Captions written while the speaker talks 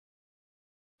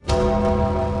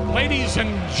Ladies and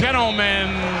gentlemen.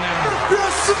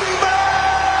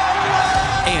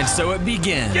 And so it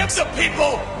begins. Give the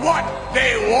people what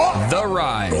they want. The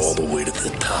rise. All the way to the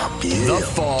top, yeah. The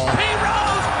fall.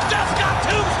 Heroes just got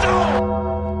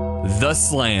tombstone. The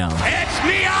slam. It's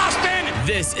me, Austin.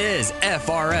 This is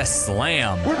FRS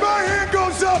Slam. When my hand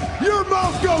goes up, your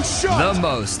mouth goes shut. The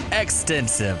most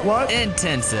extensive,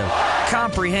 intensive,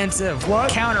 comprehensive,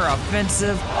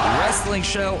 counter-offensive wrestling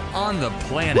show on the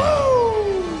planet. Woo!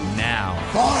 Now,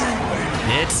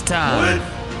 Finally, it's time.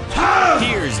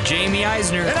 Here's Jamie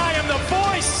Eisner. And I am the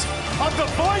voice of the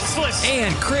voiceless.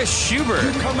 And Chris Schubert.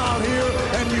 You come out here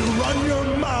and you run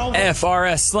your mouth.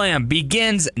 FRS Slam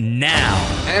begins now.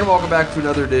 And welcome back to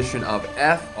another edition of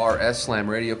FRS Slam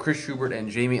Radio. Chris Schubert and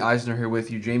Jamie Eisner here with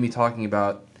you. Jamie talking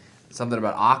about something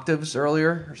about octaves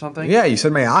earlier or something? Yeah, you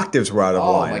said my octaves were out of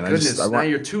line. Oh, my goodness. Now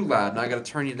you're too loud, and I got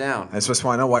to turn you down. I just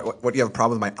want to know what you have a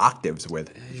problem with my octaves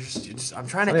with. I'm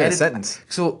trying to edit. A sentence.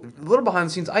 So, a little behind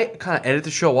the scenes, I kind of edit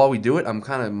the show while we do it. I'm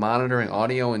kind of monitoring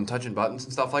audio and touching buttons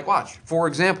and stuff. Like, watch. For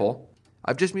example,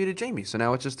 I've just muted Jamie, so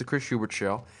now it's just the Chris Schubert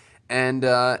show. And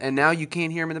now you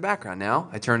can't hear him in the background. Now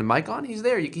I turn the mic on, he's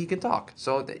there. He can talk.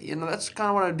 So that's kind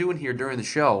of what I'm doing here during the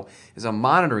show. Is I'm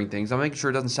monitoring things. I'm making sure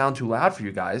it doesn't sound too loud for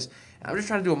you guys. I'm just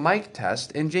trying to do a mic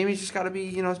test, and Jamie's just got to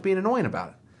be being annoying about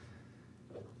it.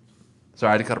 Sorry,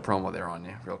 I had to cut a promo there on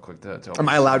you real quick. Am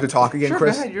I allowed to talk again, sure,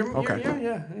 Chris? Go ahead. Okay.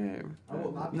 Yeah. I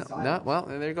will not be silent. Well,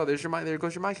 there you go. There's your mic. There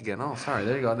goes your mic again. Oh, sorry.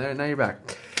 There you go. Now you're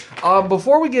back.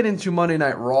 Before we get into Monday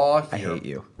Night Raw, I hate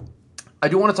you. I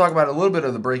do want to talk about a little bit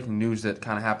of the breaking news that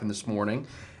kind of happened this morning,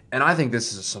 and I think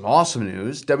this is some awesome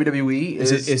news. WWE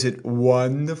is it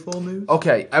wonderful news?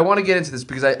 Okay, I want to get into this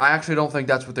because I actually don't think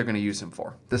that's what they're going to use him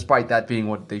for, despite that being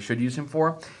what they should use him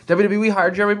for. WWE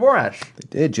hired Jeremy Borash.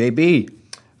 They did, JB.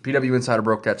 PW Insider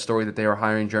broke that story that they were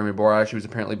hiring Jeremy Borash. He was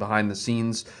apparently behind the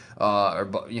scenes, or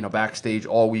backstage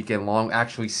all weekend long.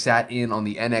 Actually sat in on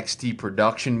the NXT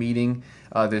production meeting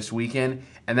this weekend,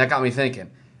 and that got me thinking.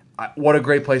 What a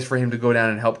great place for him to go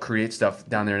down and help create stuff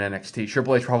down there in NXT.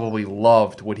 Triple H probably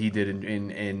loved what he did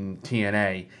in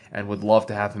TNA and would love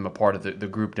to have him a part of the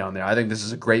group down there. I think this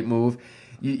is a great move.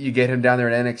 You get him down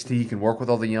there at NXT. He can work with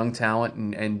all the young talent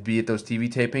and be at those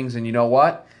TV tapings. And you know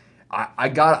what?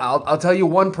 I'll tell you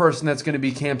one person that's going to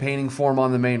be campaigning for him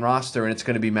on the main roster, and it's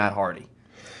going to be Matt Hardy.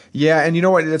 Yeah, and you know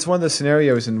what? That's one of the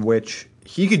scenarios in which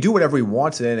he could do whatever he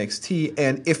wants at NXT,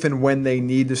 and if and when they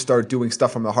need to start doing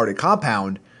stuff from the Hardy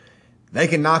compound, they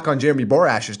can knock on Jeremy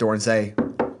Borash's door and say,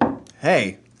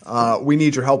 hey, we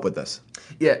need your help with this.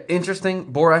 Yeah,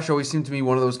 interesting. Borash always seemed to me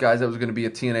one of those guys that was going to be a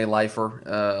TNA lifer,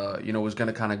 was going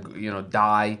to kind of,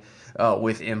 die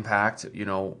with Impact,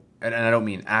 and I don't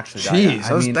mean actually die.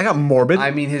 Jeez, that got morbid.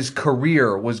 I mean, his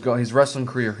career his wrestling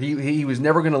career, he was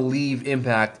never going to leave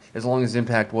Impact as long as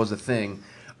Impact was a thing.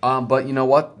 But you know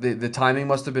what? The timing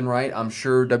must have been right. I'm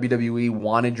sure WWE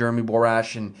wanted Jeremy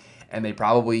Borash, and they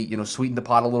probably, sweetened the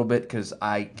pot a little bit because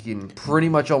I can pretty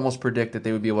much almost predict that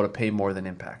they would be able to pay more than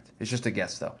Impact. It's just a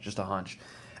guess, though, just a hunch.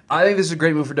 I think this is a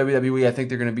great move for WWE. I think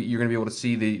you're going to be able to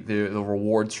see the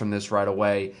rewards from this right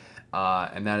away,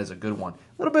 and that is a good one. A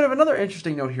little bit of another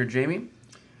interesting note here, Jamie.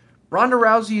 Ronda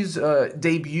Rousey's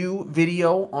debut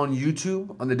video on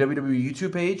YouTube, on the WWE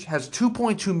YouTube page, has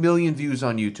 2.2 million views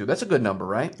on YouTube. That's a good number,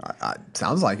 right?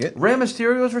 Sounds like it. Rey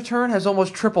Mysterio's return has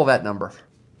almost triple that number.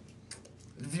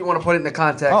 If you want to put it into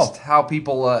context, how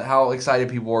excited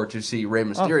people were to see Rey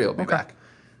Mysterio be back.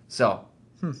 So,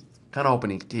 kind of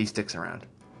hoping he sticks around.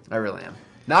 I really am.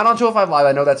 Not on 205 Live.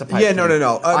 I know that's a pipe Yeah, dream.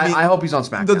 no. I hope he's on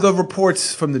SmackDown. The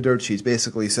reports from the dirt sheets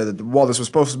basically said that while this was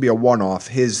supposed to be a one-off,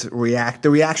 the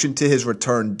reaction to his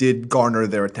return did garner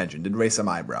their attention, did raise some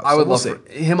eyebrows. I would love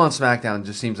him on SmackDown.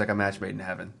 Just seems like a match made in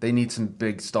heaven. They need some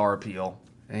big star appeal,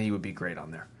 and he would be great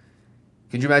on there.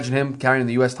 Could you imagine him carrying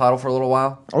the U.S. title for a little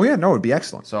while? Oh, yeah. No, it would be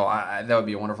excellent. So that would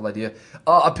be a wonderful idea.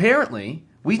 Apparently,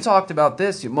 we talked about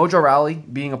this. Mojo Rawley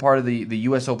being a part of the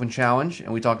U.S. Open Challenge,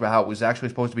 and we talked about how it was actually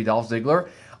supposed to be Dolph Ziggler.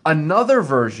 Another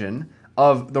version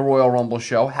of the Royal Rumble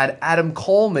show had Adam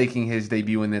Cole making his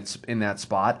debut in that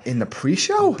spot. In the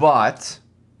pre-show? But...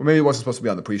 Or maybe it wasn't supposed to be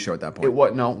on the pre-show at that point. It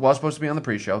was supposed to be on the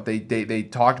pre-show. They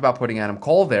talked about putting Adam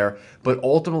Cole there, but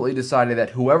ultimately decided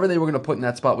that whoever they were going to put in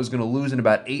that spot was going to lose in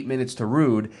about 8 minutes to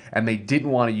Rude, and they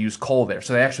didn't want to use Cole there.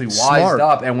 So they actually wised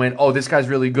up and went, oh, this guy's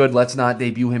really good. Let's not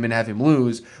debut him and have him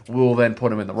lose. We'll then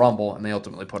put him in the Rumble, and they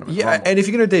ultimately put him in the Rumble. Yeah, and if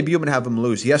you're going to debut him and have him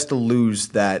lose, he has to lose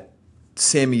that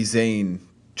Sami Zayn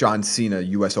John Cena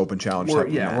U.S. Open Challenge.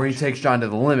 Where he takes John to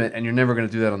the limit, and you're never going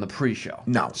to do that on the pre-show.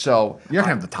 No. So you're not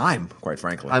going to have the time, quite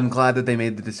frankly. I'm glad that they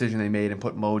made the decision they made and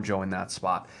put Mojo in that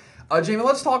spot. Jamie,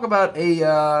 let's talk about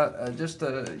a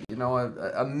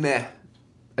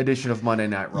edition of Monday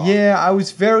Night Raw. Yeah, I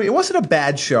was very. It wasn't a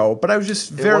bad show, but I was just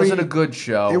very. It wasn't a good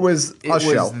show. It was a show.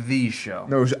 It was the show.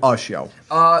 No, it was a show.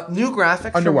 New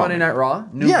graphics for Monday Night Raw.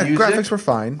 New music. Graphics were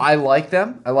fine. I like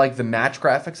them. I like the match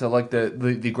graphics. I like the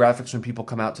graphics when people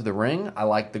come out to the ring. I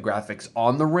like the graphics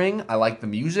on the ring. I like the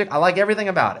music. I like everything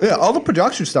about it. Yeah, all the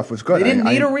production stuff was good. They didn't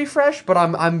need a refresh, but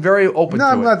I'm very open to it.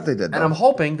 No, I'm glad they did that. And I'm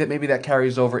hoping that maybe that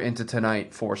carries over into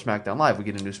tonight for SmackDown Live. We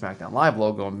get a new SmackDown Live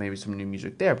logo and maybe some new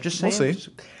music there. Just saying. We'll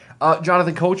see.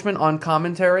 Jonathan Coachman on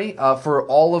commentary for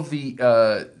all of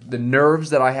the nerves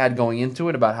that I had going into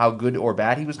it about how good or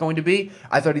bad he was going to be.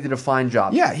 I thought he did a fine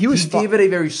job. Yeah, he gave it a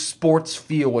very sports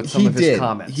feel with some of his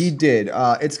comments. He did.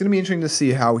 It's going to be interesting to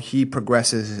see how he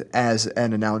progresses as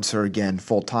an announcer again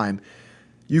full time.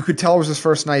 You could tell it was his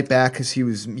first night back because he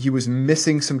was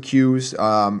missing some cues. He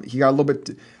got a little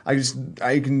bit.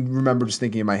 I can remember just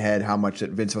thinking in my head how much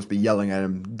that Vince must be yelling at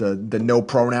him. The no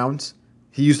pronouns.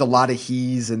 He used a lot of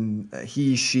he's and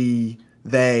he, she,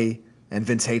 they, and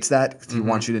Vince hates that because he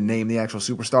wants you to name the actual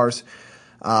superstars.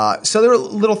 So there were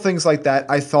little things like that.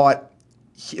 I thought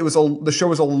the show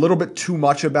was a little bit too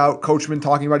much about Coachman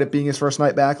talking about it being his first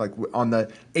night back. Like on the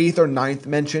 8th or 9th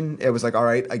mention, it was like, all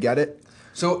right, I get it.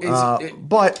 So,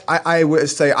 but I would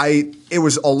say it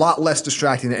was a lot less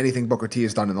distracting than anything Booker T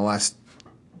has done in the last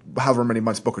however many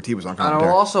months Booker T was on commentary.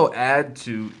 And I'll also add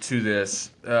to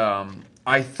this.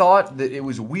 I thought that it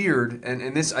was weird,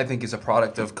 and this I think is a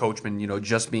product of Coachman,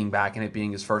 just being back and it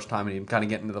being his first time and him kind of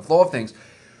getting into the flow of things.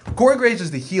 Corey Graves is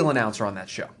the heel announcer on that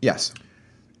show. Yes.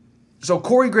 So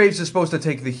Corey Graves is supposed to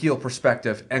take the heel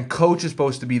perspective, and Coach is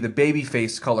supposed to be the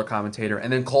babyface color commentator,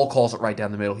 and then Cole calls it right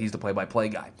down the middle. He's the play-by-play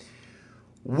guy.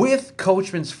 With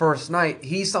Coachman's first night,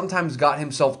 he sometimes got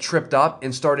himself tripped up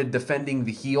and started defending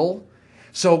the heel.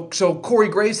 So Corey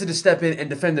Graves had to step in and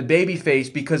defend the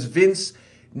babyface because Vince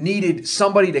needed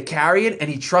somebody to carry it, and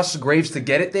he trusts Graves to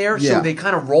get it there. Yeah. So they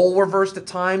kind of role reversed at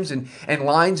times, and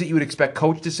lines that you would expect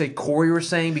Coach to say Corey was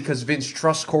saying because Vince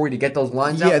trusts Corey to get those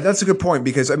lines out. Yeah, that's a good point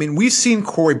because, we've seen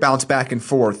Corey bounce back and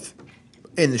forth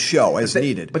in the show as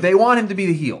needed. But they want him to be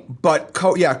the heel. But,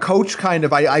 Coach kind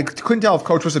of, I couldn't tell if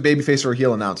Coach was a babyface or a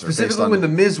heel announcer. Specifically when The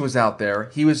Miz was out there,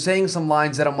 he was saying some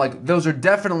lines that I'm like, those are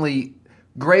definitely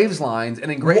Graves lines, and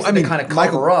then Graves had to kind of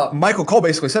cover up. Michael Cole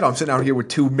basically said, I'm sitting out here with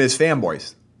two Miz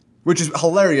fanboys. Which is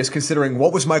hilarious considering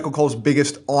what was Michael Cole's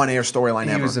biggest on-air storyline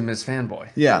ever. He was a Miz fanboy.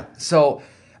 Yeah. So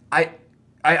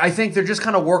I think they're just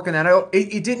kind of working that out.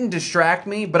 It didn't distract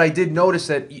me, but I did notice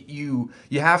that you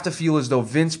have to feel as though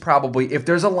Vince probably, if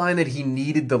there's a line that he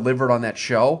needed delivered on that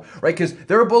show, right? Because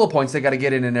there are bullet points they got to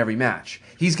get in every match.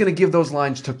 He's going to give those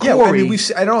lines to Corey.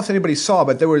 Yeah, I don't know if anybody saw,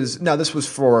 but this was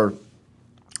for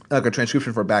like a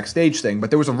transcription for a backstage thing, but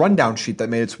there was a rundown sheet that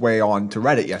made its way on to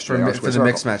Reddit yesterday. For the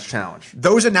Mixed Match Challenge.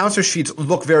 Those announcer sheets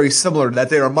look very similar, that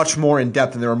they are much more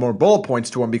in-depth and there are more bullet points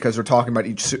to them because they're talking about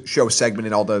each show segment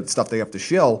and all the stuff they have to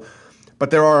shill.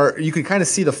 But you can kind of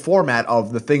see the format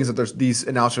of the things that these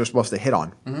announcers are supposed to hit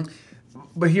on. Mm-hmm.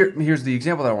 But here's the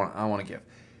example that I want to give.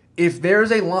 If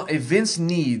Vince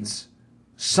needs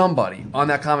somebody on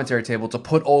that commentary table to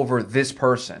put over this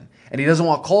person, and he doesn't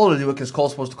want Cole to do it because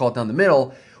Cole's supposed to call it down the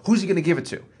middle, who's he going to give it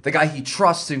to? The guy he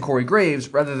trusts in Corey Graves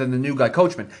rather than the new guy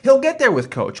Coachman. He'll get there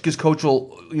with Coach because Coach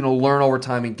will learn over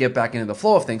time and get back into the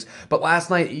flow of things. But last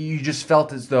night you just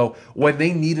felt as though when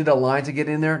they needed a line to get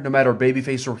in there, no matter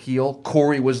babyface or heel,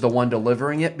 Corey was the one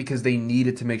delivering it because they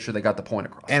needed to make sure they got the point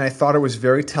across. And I thought it was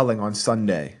very telling on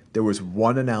Sunday. There was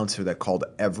one announcer that called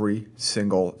every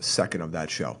single second of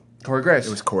that show. Corey Graves. It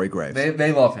was Corey Graves.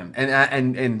 They love him,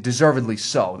 and deservedly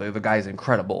so. The guy's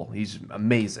incredible. He's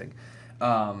amazing.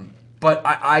 But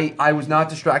I was not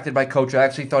distracted by Coach. I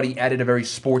actually thought he added a very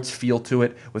sports feel to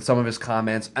it with some of his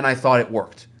comments, and I thought it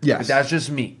worked. Yes. But that's just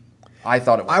me. I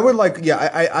thought it worked.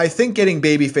 I think getting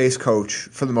babyface Coach,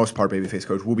 for the most part, babyface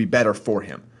Coach, will be better for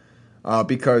him.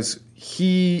 Because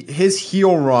his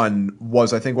heel run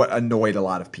was, I think, what annoyed a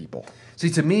lot of people. See,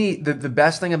 to me, the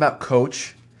best thing about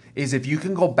Coach is if you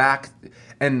can go back,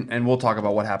 and we'll talk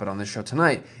about what happened on this show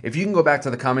tonight, if you can go back to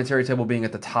the commentary table being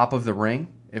at the top of the ring,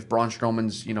 if Braun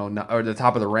Strowman's, or the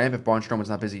top of the ramp, if Braun Strowman's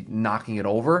not busy knocking it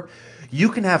over, you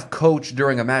can have Coach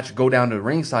during a match go down to the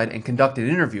ringside and conduct an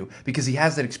interview because he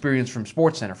has that experience from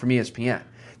SportsCenter, from ESPN.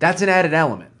 That's an added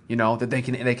element, that they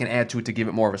can add to it to give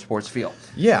it more of a sports feel.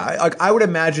 Yeah, I would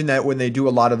imagine that when they do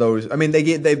a lot of those,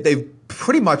 they've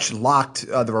pretty much locked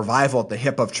the Revival at the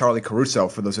hip of Charlie Caruso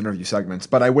for those interview segments,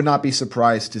 but I would not be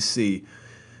surprised to see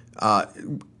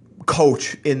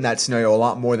Coach in that scenario a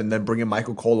lot more than them bringing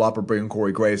Michael Cole up or bringing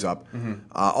Corey Graves up. Mm-hmm.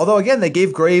 Although, again, they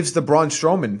gave Graves the Braun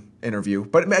Strowman interview.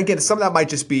 But, again, some of that might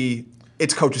just be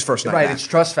it's Coach's first night Right, back. it's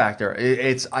trust factor.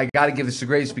 It's I got to give this to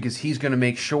Grace because he's going to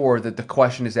make sure that the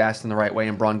question is asked in the right way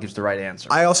and Braun gives the right answer.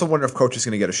 I also wonder if Coach is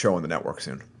going to get a show on the network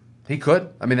soon. He could.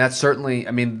 I mean, that's certainly.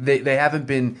 I mean, they haven't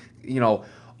been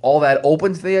all that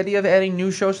open to the idea of adding new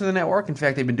shows to the network. In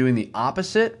fact, they've been doing the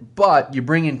opposite. But you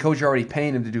bring in Coach, you're already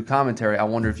paying him to do commentary. I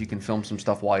wonder if you can film some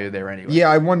stuff while you're there anyway.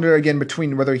 Yeah, I wonder again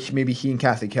between whether maybe he and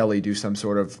Kathy Kelly do some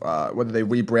sort of whether they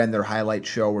rebrand their highlight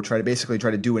show or try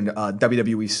to do an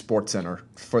WWE Sports Center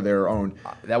for their own.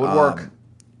 That would work.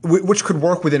 Which could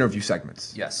work with interview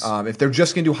segments. Yes. If they're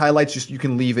just going to do highlights, you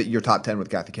can leave it your top 10 with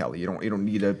Kathy Kelly. You don't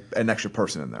need an extra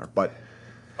person in there, but.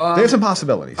 There's some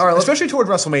possibilities, all right, especially toward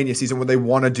WrestleMania season where they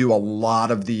want to do a lot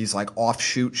of these like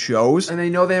offshoot shows. And they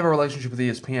know they have a relationship with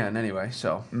ESPN anyway,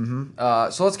 so.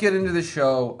 So let's get into the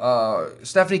show.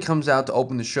 Stephanie comes out to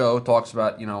open the show, talks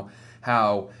about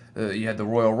how you had the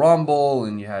Royal Rumble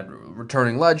and you had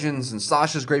returning legends and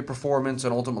Sasha's great performance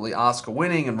and ultimately Asuka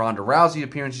winning and Ronda Rousey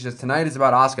appearance. She says tonight is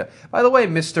about Asuka. By the way,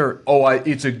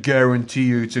 it's a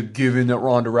guarantee, it's a given that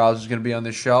Ronda Rousey is going to be on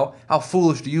this show. How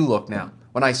foolish do you look now?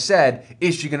 When I said,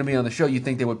 is she going to be on the show, you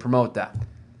think they would promote that?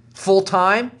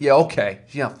 Full-time? Yeah, okay.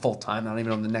 She's not full-time, not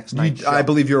even on the next night show. I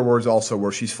believe your words also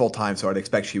were she's full-time, so I'd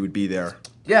expect she would be there.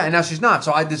 Yeah, and now she's not.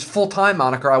 So this full-time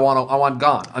moniker I want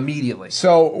gone immediately.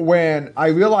 So when I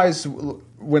realized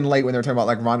when they were talking about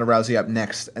like Ronda Rousey up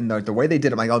next, and the way they did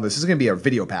it, I'm like, oh, this is going to be a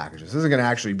video package. This isn't going to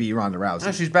actually be Ronda Rousey.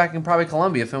 No, she's back in probably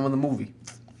Colombia filming the movie.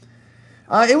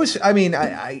 It was. I mean,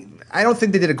 I don't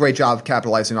think they did a great job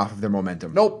capitalizing off of their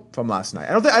momentum. Nope. From last night.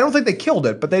 I don't think they killed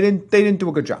it, but they didn't do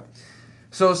a good job.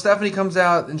 So Stephanie comes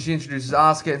out and she introduces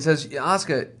Asuka and says,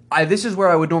 Asuka, this is where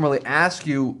I would normally ask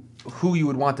you who you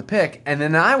would want to pick. And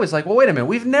then I was like, well, wait a minute.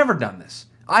 We've never done this.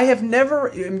 I have never,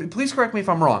 please correct me if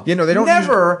I'm wrong. They don't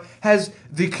never has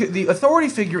the authority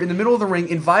figure in the middle of the ring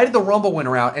invited the Rumble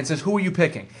winner out and says, who are you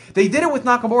picking? They did it with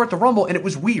Nakamura at the Rumble and it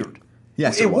was weird.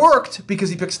 Yes, it worked because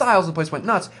he picked Styles and the place went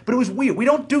nuts, but it was weird. We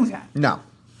don't do that. No.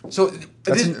 So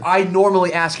I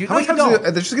normally ask you. How many times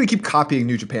they're just going to keep copying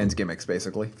New Japan's gimmicks,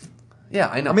 basically? Yeah,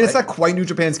 I know. I mean, it's not quite New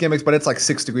Japan's gimmicks, but it's like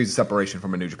 6 degrees of separation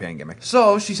from a New Japan gimmick.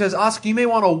 So she says, Asuka, you may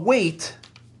want to wait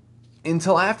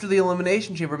until after the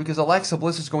Elimination Chamber because Alexa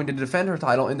Bliss is going to defend her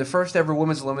title in the first ever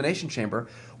Women's Elimination Chamber,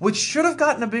 which should have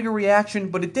gotten a bigger reaction,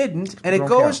 but it didn't. And it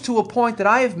goes to a point that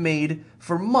I have made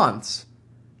for months.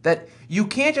 That you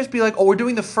can't just be like, oh, we're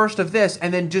doing the first of this,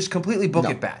 and then just completely book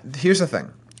it back. Here's the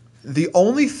thing. The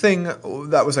only thing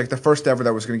that was like the first ever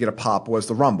that was going to get a pop was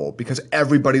the Rumble, because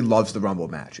everybody loves the Rumble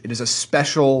match. It is a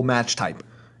special match type.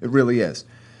 It really is.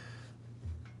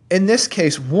 In this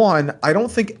case, one, I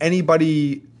don't think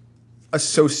anybody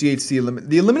associates the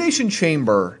Elimination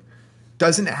Chamber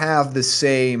doesn't have the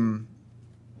same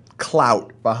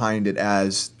clout behind it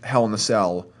as Hell in a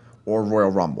Cell or Royal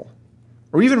Rumble.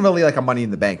 Or even really like a Money in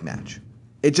the Bank match.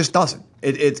 It just doesn't.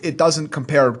 It doesn't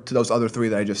compare to those other three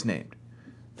that I just named.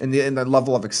 In the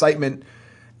level of excitement,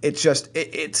 it's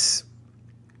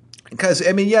because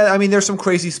there's some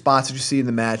crazy spots that you see in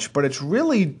the match, but it's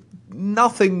really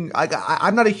nothing.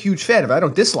 I'm not a huge fan of it. I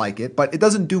don't dislike it, but it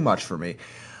doesn't do much for me.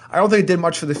 I don't think it did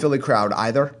much for the Philly crowd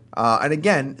either. And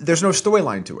again, there's no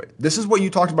storyline to it. This is what you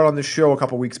talked about on this show a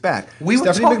couple weeks back. We were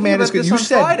talking about this on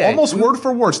Friday. Almost word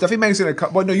for word. Stephanie McMahon's going to.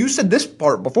 Well, no, you said this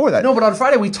part before that. No, but on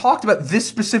Friday we talked about this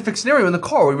specific scenario in the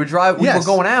car. We were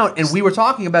going out, and we were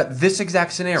talking about this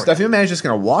exact scenario. Stephanie McMahon's just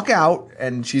going to walk out,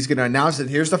 and she's going to announce that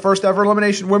here's the first ever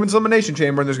women's elimination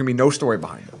chamber, and there's going to be no story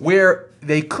behind it. Where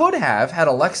they could have had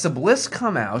Alexa Bliss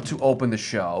come out to open the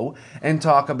show and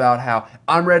talk about how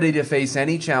I'm ready to face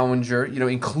any challenger,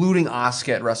 including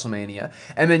Asuka at WrestleMania.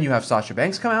 And then you have Sasha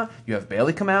Banks come out, you have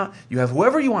Bayley come out, you have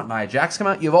whoever you want, Nia Jax come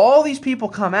out, you have all these people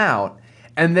come out,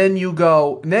 and then you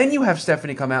have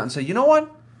Stephanie come out and say, you know what,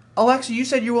 Alexa, you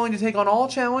said you're willing to take on all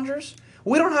challengers?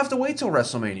 We don't have to wait till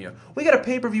WrestleMania. We got a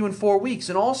pay-per-view in 4 weeks,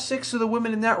 and all 6 of the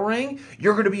women in that ring,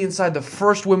 you're going to be inside the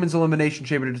first Women's Elimination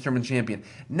Chamber to determine the champion.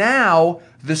 Now,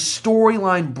 the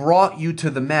storyline brought you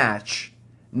to the match,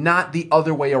 not the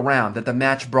other way around, that the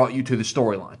match brought you to the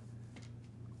storyline.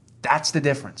 That's the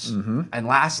difference. Mm-hmm. And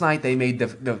last night, they made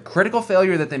the critical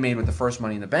failure that they made with the first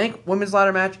Money in the Bank women's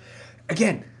ladder match.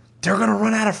 Again, they're going to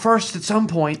run out of first at some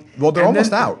point. Well, they're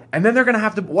almost out. And then they're going to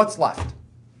have to... What's left?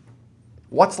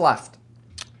 What's left?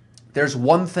 There's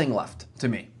one thing left to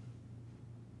me.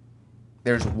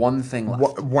 There's one thing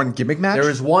left. One gimmick match? There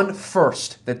is one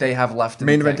first that they have left in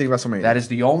main the tank. Main eventing WrestleMania. That is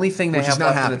the only thing they have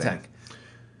left in the tank.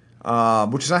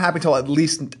 Which is not happening until at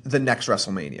least the next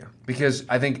WrestleMania. Because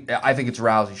I think it's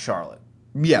Rousey-Charlotte.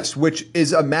 Yes, which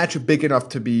is a match big enough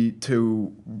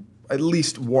to at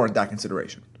least warrant that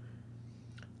consideration.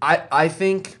 I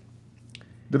think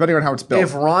depending on how it's built.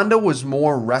 If Ronda was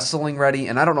more wrestling ready,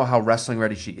 and I don't know how wrestling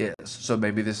ready she is, so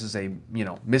maybe this is a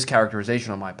mischaracterization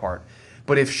on my part.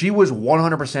 But if she was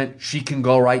 100%, she can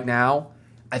go right now,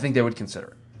 I think they would consider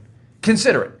it.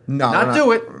 Consider it. No, not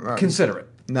do it. Consider it.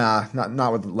 Nah,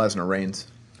 not with Lesnar Reigns.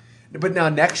 But now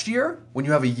next year, when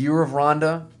you have a year of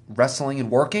Ronda wrestling and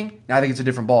working, now I think it's a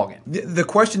different ballgame. The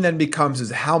question then becomes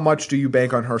is how much do you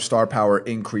bank on her star power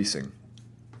increasing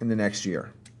in the next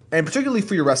year? And particularly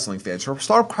for your wrestling fans. Her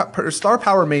star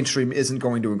power mainstream isn't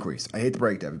going to increase. I hate to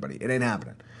break it to everybody. It ain't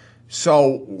happening.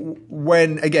 So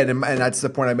when, again, and that's the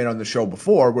point I made on the show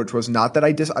before, which was not that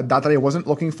I wasn't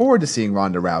looking forward to seeing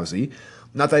Ronda Rousey,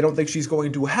 not that I don't think she's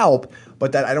going to help,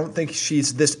 but that I don't think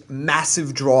she's this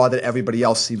massive draw that everybody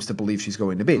else seems to believe she's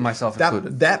going to be. Myself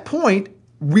included. That point,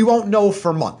 we won't know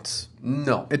for months.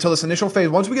 No. Until this initial phase.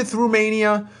 Once we get through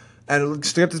Mania and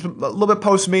get this a little bit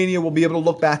post-Mania, we'll be able to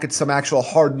look back at some actual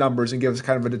hard numbers and give us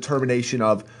kind of a determination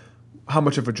of how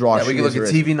much of a draw she is. We can look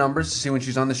at TV numbers to see when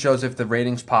she's on the shows if the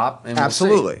ratings pop. And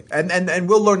absolutely. We'll see. And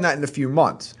we'll learn that in a few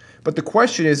months. But the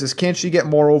question is can she get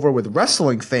more over with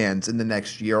wrestling fans in the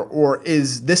next year, or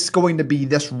is this going to be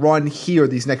this run here,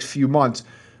 these next few months,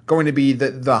 going to be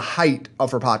the height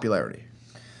of her popularity?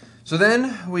 So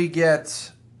then we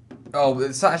get,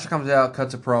 Sasha comes out,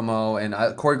 cuts a promo,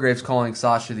 and Corey Graves calling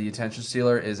Sasha the attention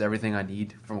stealer is everything I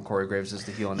need from Corey Graves as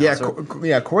the heel announcer.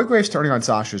 Corey Graves turning on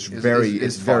Sasha is very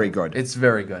good. It's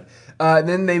very good.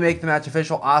 Then they make the match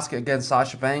official, Asuka against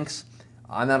Sasha Banks.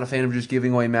 I'm not a fan of just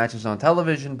giving away matches on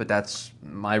television, but that's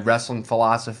my wrestling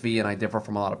philosophy, and I differ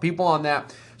from a lot of people on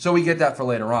that. So we get that for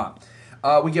later on.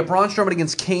 We get Braun Strowman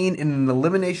against Kane in an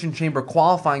Elimination Chamber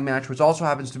qualifying match, which also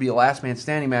happens to be a last man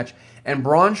standing match. And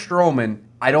Braun Strowman,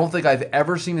 I don't think I've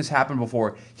ever seen this happen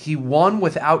before. He won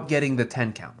without getting the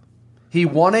 10 count. He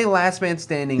won a last man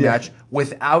standing match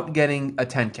without getting a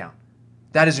 10 count.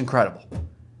 That is incredible.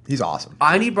 He's awesome.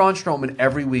 I need Braun Strowman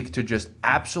every week to just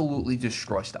absolutely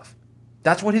destroy stuff.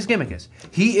 That's what his gimmick is.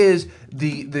 He is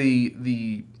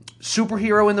the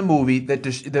superhero in the movie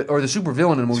or the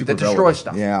supervillain in the movie that destroys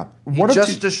stuff. Yeah. He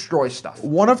destroys stuff.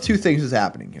 One of two things is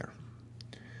happening here.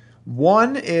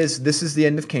 One is this is the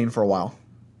end of Kane for a while.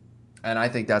 And I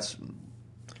think that's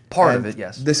part of it,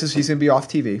 yes. He's going to be off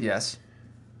TV. Yes.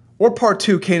 Or part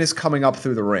two, Kane is coming up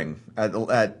through the ring at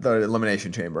the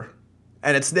Elimination Chamber.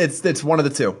 And it's one of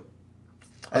the two.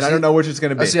 And I don't know which it's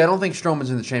going to be. I don't think Strowman's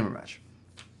in the chamber match.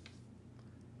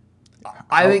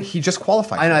 I think he just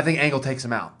qualified. I think Angle takes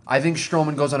him out. I think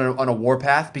Strowman goes on a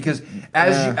warpath because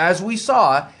as we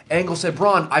saw, Angle said,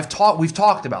 "Braun, we've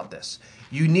talked about this.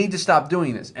 You need to stop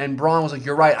doing this." And Braun was like,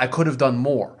 "You're right. I could have done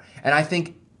more." And I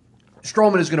think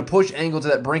Strowman is going to push Angle to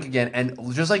that brink again, and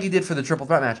just like he did for the triple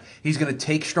threat match, he's going to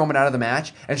take Strowman out of the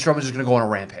match, and Strowman's just going to go on a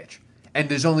rampage. And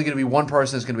there's only going to be one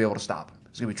person that's going to be able to stop him.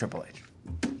 It's going to be Triple H.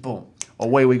 Boom.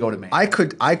 Away we go to Mania.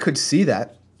 I could see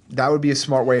that. That would be a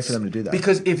smart way for them to do that.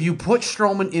 Because if you put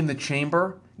Strowman in the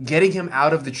chamber, getting him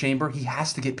out of the chamber, he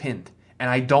has to get pinned. And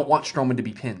I don't want Strowman to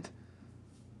be pinned.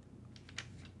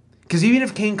 Because even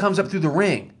if Kane comes up through the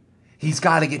ring, he's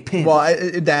got to get pinned. Well,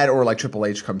 that or like Triple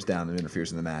H comes down and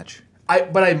interferes in the match.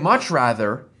 But I'd much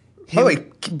rather... By the way,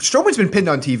 Strowman's been pinned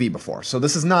on TV before, so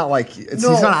this is not like he's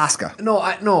not Asuka.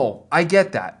 No, I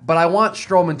get that, but I want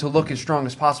Strowman to look as strong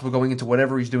as possible going into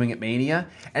whatever he's doing at Mania.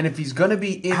 And if he's going to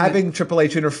be having Triple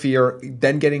H interfere,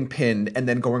 then getting pinned, and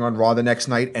then going on Raw the next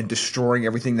night and destroying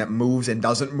everything that moves and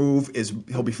doesn't move,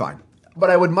 he'll be fine. But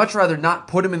I would much rather not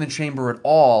put him in the chamber at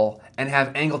all and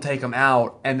have Angle take him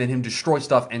out and then him destroy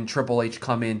stuff and Triple H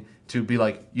come in to be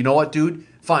like, you know what, dude?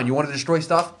 Fine, you want to destroy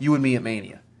stuff? You and me at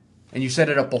Mania. And you set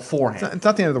it up beforehand. It's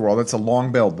not the end of the world. It's a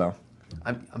long build, though.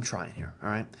 I'm trying here, all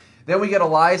right? Then we get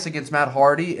Elias against Matt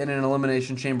Hardy in an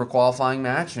Elimination Chamber qualifying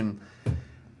match, and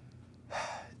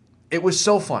it was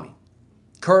so funny.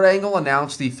 Kurt Angle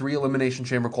announced the 3 Elimination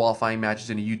Chamber qualifying matches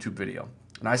in a YouTube video.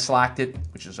 And I slacked it,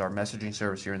 which is our messaging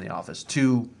service here in the office,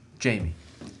 to Jamie.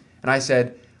 And I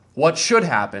said, what should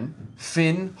happen?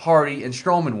 Finn, Hardy, and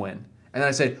Strowman win. And then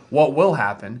I said, what will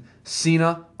happen?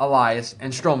 Cena, Elias,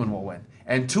 and Strowman will win.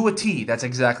 And to a T, that's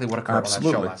exactly what occurred on that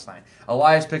show last night.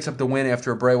 Elias picks up the win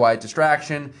after a Bray Wyatt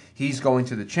distraction. He's going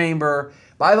to the chamber.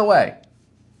 By the way,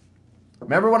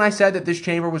 remember when I said that this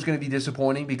chamber was going to be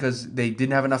disappointing because they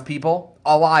didn't have enough people?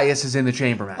 Elias is in the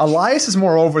chamber match. Elias is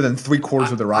more over than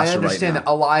 3/4 of the roster right now. I understand that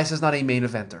Elias is not a main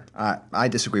eventer. I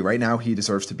disagree. Right now, he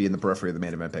deserves to be in the periphery of the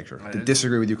main event picture. I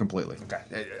disagree with you completely.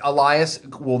 Okay. Elias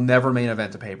will never main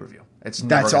event a pay-per-view.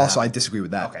 That's also, I disagree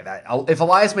with that. Okay. If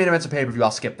Elias main events a pay-per-view,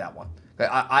 I'll skip that one.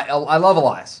 I love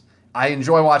Elias. I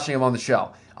enjoy watching him on the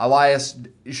show. Elias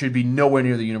should be nowhere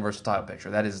near the Universal title picture.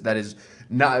 That is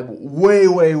not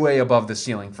way above the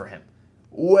ceiling for him.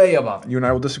 way above it. You and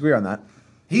I will disagree on that.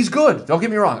 He's good. Don't get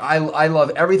me wrong. I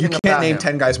love everything You about can't name him.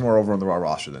 10 guys more over on the Raw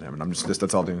roster than him, and I'm just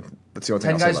that's all. That's the only 10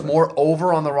 thing I'll say guys about more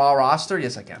over on the Raw roster?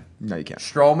 Yes, I can. it. No, you can't.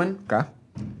 Strowman, Okay.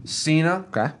 Cena,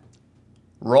 Okay.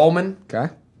 Roman,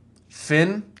 Okay.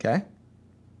 Finn, Okay.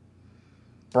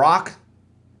 Brock.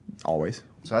 Always.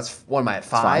 So that's what am I at?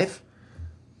 5?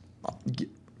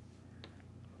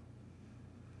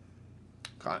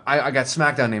 I got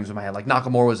SmackDown names in my head. Like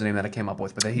Nakamura was the name that I came up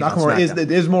with, but he's on Nakamura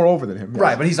SmackDown. is more over than him. Yes.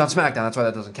 Right, but he's on SmackDown. That's why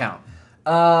that doesn't count.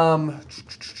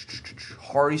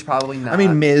 Hardy's probably not. I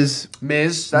mean, Miz.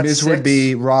 Miz, that's Miz 6. would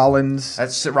be Rollins.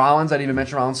 That's Rollins. I didn't even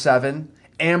mention Rollins, 7.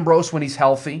 Ambrose when he's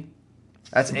healthy.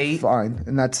 That's 8. Fine,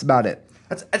 and that's about it.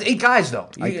 That's 8 guys though.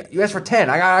 You asked for 10.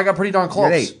 I got pretty darn You're close.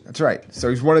 at 8. That's right. So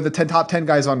he's one of the top 10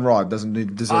 guys on Raw. Doesn't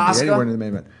deserve to be anywhere in the main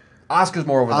event. Oscar's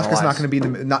more over than Oscar's Elias. not going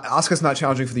to be Oscar's not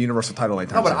challenging for the Universal title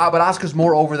anytime No, soon. but Oscar's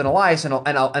more over than Elias, and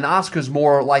Oscar's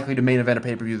more likely to main event a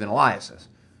pay-per-view than Elias is.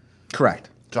 Correct.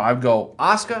 So I would go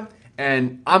Oscar,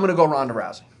 and I'm going to go Ronda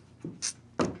Rousey.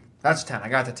 That's 10. I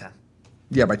got the 10.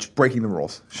 Yeah, by breaking the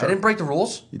rules. Sure. I didn't break the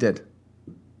rules. You did.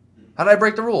 How did I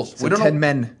break the rules? So 10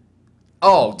 men.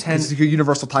 Oh, 10. This is your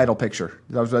Universal title picture.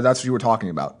 That's what you were talking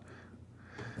about.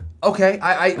 Okay.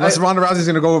 Unless Ronda Rousey's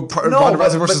going to go Ronda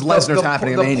Rousey versus Lesnar's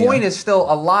happening at Mania. The point is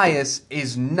still Elias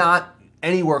is not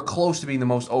anywhere close to being the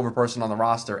most over person on the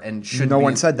roster and should No be.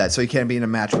 one said that, so you can't be in a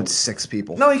match with 6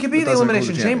 people. No, he could be in It the doesn't Elimination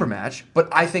include the Chamber champion. match, but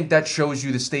I think that shows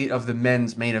you the state of the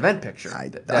men's main event picture.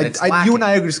 You and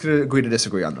I are just going to agree to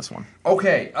disagree on this one.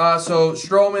 Okay, so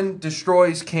Strowman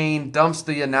destroys Kane, dumps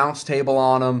the announce table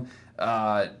on him.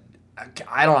 I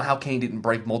don't know how Kane didn't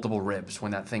break multiple ribs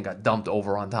when that thing got dumped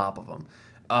over on top of him.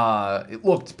 It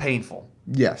looked painful.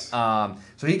 Yes.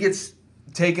 So he gets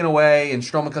taken away, and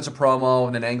Strowman cuts a promo,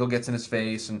 and then Angle gets in his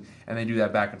face, and they do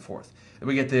that back and forth. Then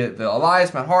we get the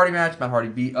Elias Matt Hardy match. Matt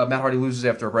Hardy loses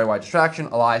after a Bray Wyatt distraction.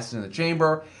 Elias is in the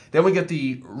chamber. Then we get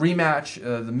the rematch,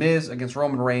 the Miz against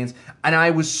Roman Reigns, and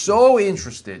I was so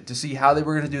interested to see how they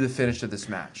were going to do the finish of this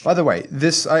match. By the way, I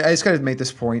just got to make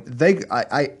this point.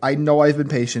 I know I've been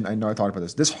patient. I know I talked about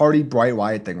this. This Hardy Bray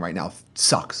Wyatt thing right now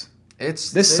sucks. This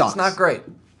sucks. It's not great.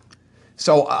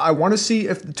 So I want to see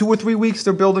if 2 or 3 weeks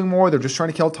they're building more. They're just trying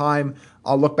to kill time.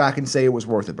 I'll look back and say it was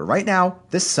worth it. But right now,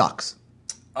 this sucks.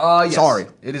 Yes, Sorry.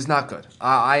 It is not good.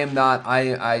 I am not.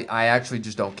 I actually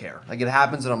just don't care. Like, it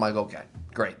happens, and I'm like, okay,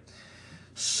 great.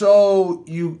 So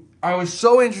I was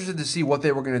so interested to see what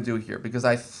they were going to do here because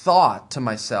I thought to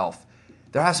myself,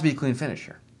 there has to be a clean finish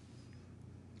here.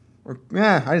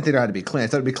 Yeah, I didn't think it had to be clean. I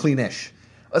thought it'd be cleanish.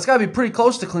 It's got to be pretty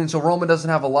close to clean so Roman doesn't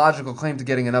have a logical claim to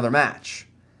getting another match.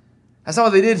 That's not what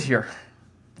they did here.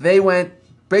 They went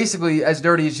basically as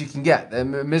dirty as you can get.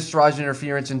 Miz throws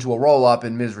interference into a roll-up,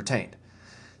 and Miz retained.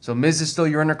 So Miz is still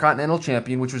your Intercontinental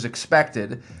Champion, which was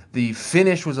expected. The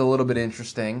finish was a little bit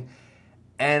interesting.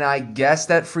 And I guess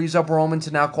that frees up Roman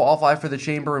to now qualify for the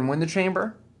Chamber and win the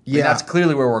Chamber. Yeah. And that's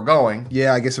clearly where we're going.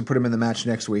 Yeah, I guess we'll put him in the match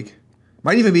next week.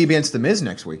 Might even be against The Miz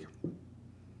next week.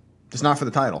 Just not for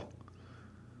the title.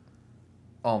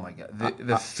 Oh, my God.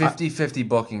 The 50-50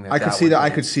 booking that I could see that. I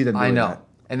could see them doing I know. that.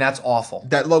 And that's awful.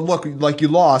 That look, like you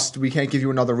lost, we can't give you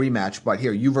another rematch, but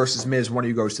here, you versus Miz, one of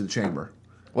you goes to the Chamber.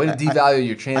 Way to devalue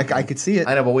your champion. I could see it.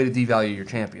 I know, but way to devalue your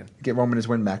champion. Get Roman his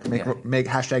win back. Make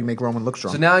Roman look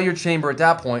strong. So now your chamber at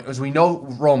that point, as we know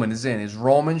Roman is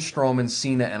Roman, Strowman,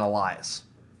 Cena, and Elias.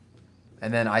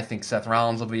 And then I think Seth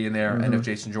Rollins will be in there, and if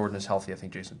Jason Jordan is healthy, I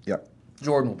think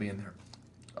Jordan will be in there.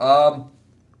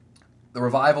 The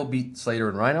Revival beat Slater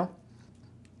and Rhino.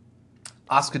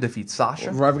 Asuka defeats Sasha.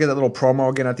 Revival get that little promo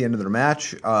again at the end of their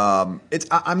match. I'm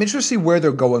interested to see where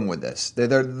they're going with this.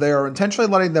 They're intentionally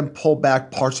letting them pull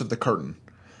back parts of the curtain,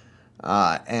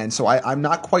 and so I'm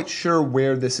not quite sure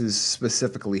where this is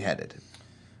specifically headed.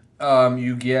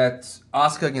 You get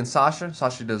Asuka against Sasha.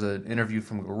 Sasha does an interview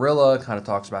from Gorilla, kind of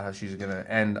talks about how she's going to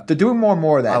end. They're doing more and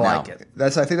more of that I now. like it. I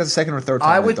think that's the second or third time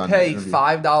I they've would done pay an interview.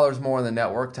 $5 more on the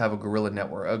network to have a Gorilla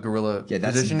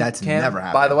position. That's cam, never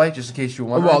happened. By the way, just in case you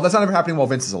wonder. Well, that's not ever happening while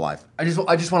Vince is alive. I just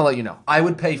want to let you know. I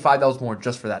would pay $5 more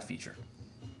just for that feature.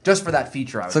 Just for that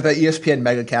feature, I would. It's like that ESPN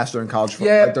megacast during college football.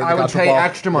 Yeah, during I would college pay football.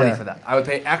 extra money Yeah. for that. I would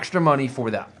pay extra money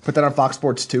for that. Put that on Fox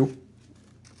Sports 2.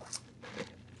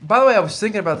 By the way, I was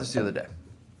thinking about this the other day.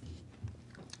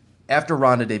 After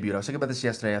Ronda debuted, I was thinking about this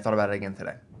yesterday. I thought about it again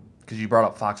today because you brought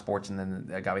up Fox Sports, and then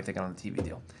that got me thinking on the TV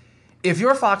deal. If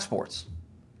you're Fox Sports,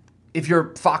 if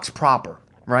you're Fox proper,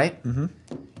 right?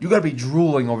 You got to be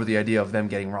drooling over the idea of them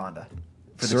getting Ronda.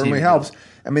 For the Certainly TV helps. deal.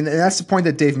 I mean, and that's the point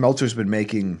that Dave Meltzer's been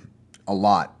making a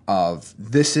lot of.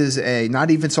 This is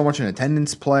not even so much an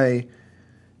attendance play.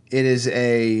 It is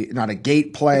not a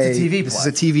gate play. It's a TV This play.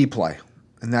 is a TV play.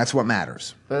 And that's what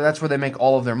matters. But that's where they make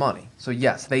all of their money. So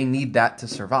yes, they need that to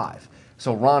survive.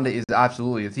 So Ronda is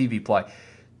absolutely a TV play.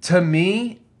 To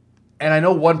me, and I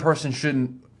know one person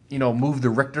shouldn't, move the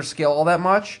Richter scale all that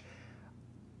much.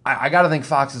 I got to think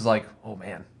Fox is like, oh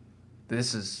man,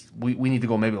 we need to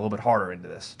go maybe a little bit harder into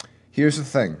this. Here's the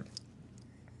thing.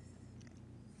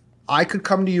 I could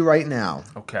come to you right now.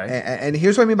 Okay. And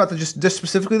here's what I mean about just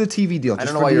specifically the TV deal. I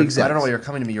don't know why you're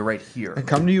coming to me. You're right here. I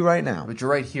come to you right now. But you're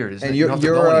right here. And you don't have to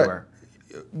go anywhere.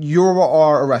 You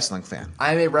are a wrestling fan.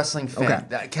 I'm a wrestling fan.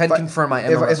 Okay. I can confirm I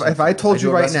am a wrestling fan. If I told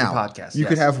you right now, podcast, you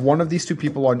could have one of these two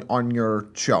people on your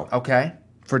show. Okay.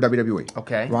 For WWE.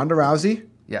 Okay. Ronda Rousey.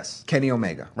 Yes. Kenny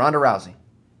Omega. Ronda Rousey.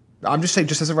 I'm just saying,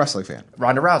 just as a wrestling fan.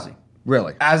 Ronda Rousey.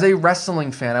 Really? As a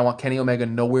wrestling fan, I want Kenny Omega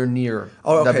nowhere near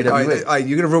okay. WWE. All right,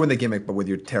 you're going to ruin the gimmick, but with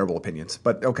your terrible opinions.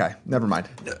 But okay, never mind.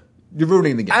 You're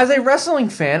ruining the gimmick. As a wrestling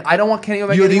fan, I don't want Kenny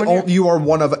Omega You are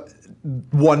one of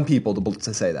one people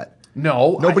to say that.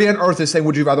 No. Nobody on earth is saying,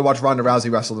 would you rather watch Ronda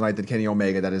Rousey wrestle tonight than Kenny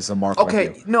Omega? That is a mark.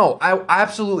 Okay, no. I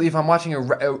absolutely, if I'm watching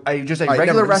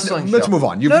regular wrestling show. Let's move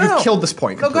on. You've killed this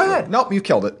point completely. No, go ahead. Nope, you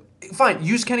killed it. Fine,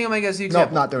 use Kenny Omega as the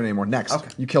example. Nope, not doing it anymore. Next. Okay.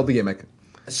 You killed the gimmick.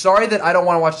 Sorry that I don't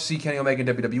want to see Kenny Omega in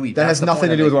WWE. That has nothing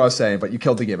to do with what I was saying, but you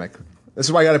killed the gimmick. This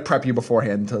is why I got to prep you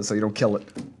beforehand so you don't kill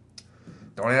it.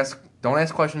 Don't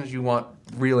ask questions you want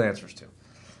real answers to.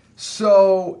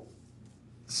 So,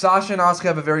 Sasha and Asuka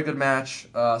have a very good match.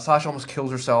 Sasha almost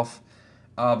kills herself,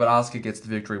 but Asuka gets the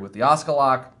victory with the Asuka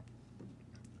lock.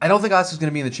 I don't think Asuka's going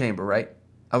to be in the chamber, right?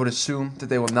 I would assume that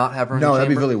they will not have her in the chamber. No,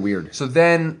 that'd be really weird. So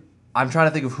then, I'm trying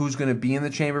to think of who's going to be in the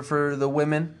chamber for the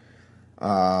women.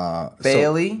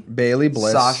 Bayley,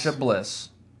 Bliss, Sasha Bliss,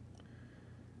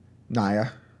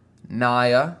 Nia.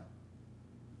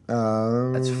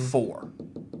 That's 4.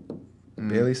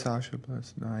 Bayley, Sasha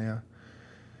Bliss, Nia.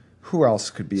 Who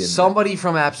else could be in Somebody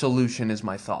from Absolution is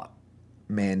my thought.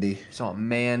 Mandy. So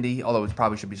Mandy, although it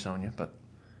probably should be Sonya, but.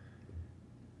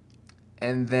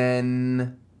 And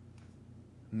then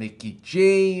Mickie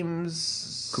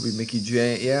James. Could be Mickie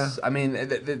James, yeah. I mean,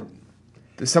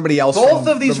 there's somebody else. Both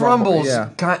of these Rumbles,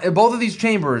 both of these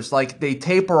chambers, they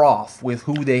taper off with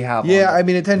who they have. Yeah, I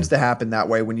mean, it tends to happen that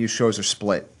way when your shows are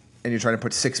split and you're trying to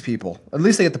put 6 people. At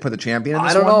least they get to put the champion in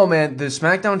this one. I don't know, man. The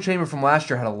SmackDown chamber from last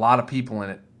year had a lot of people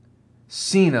in it.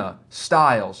 Cena,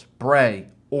 Styles, Bray,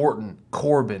 Orton,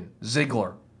 Corbin,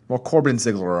 Ziggler. Well, Corbin and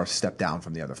Ziggler are a step down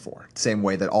from the other 4. Same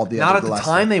way that all the Not other... at the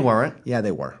time they weren't. Yeah,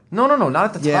 they were. No, not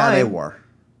at the time. Yeah, they were.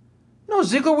 No,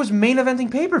 Ziggler was main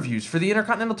eventing pay-per-views for the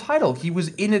Intercontinental title. He was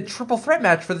in a triple threat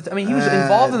match for the... he was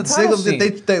involved in the title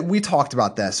scene. We talked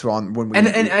about this when we... And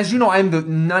as you know,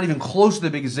 I'm not even close to the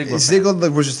biggest Ziggler fan.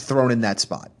 Ziggler was just thrown in that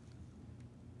spot.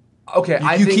 Okay,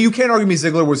 you can't argue me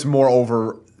Ziggler was more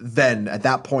over then at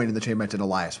that point in the chamber than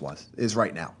Elias is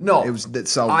right now. No, it was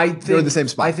so they're in the same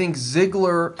spot. I think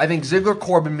Ziggler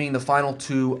Corbin being the final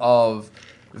 2 of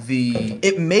the...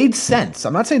 It made sense.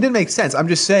 I'm not saying it didn't make sense. I'm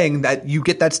just saying that you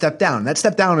get that step down. That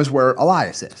step down is where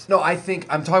Elias is. No, I'm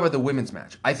talking about the women's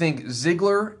match. I think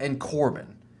Ziggler and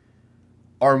Corbin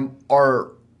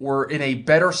were in a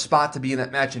better spot to be in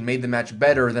that match and made the match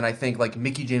better than I think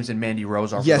Mickie James and Mandy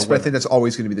Rose are. Yes, but I think that's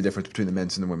always going to be the difference between the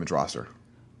men's and the women's roster.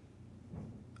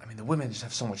 I mean, the women just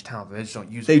have so much talent, they just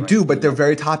don't use it. They do, but they're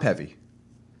very top heavy.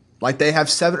 They have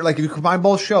 7. If you combine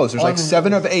both shows, there's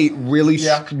 7 of 8 really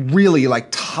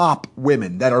top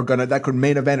women that could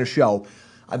main event a show.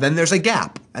 And then there's a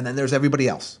gap, and then there's everybody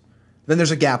else. Then there's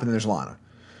a gap, and then there's Lana.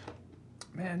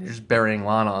 Man, you're just burying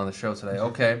Lana on the show today.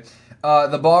 Okay.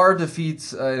 The Bar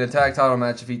defeats in a tag title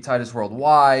match, defeat Titus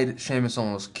Worldwide. Sheamus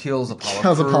almost kills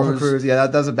Apollo Crews. Yeah,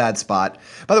 that was a bad spot.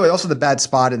 By the way, also the bad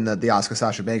spot in the Asuka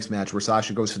Sasha Banks match where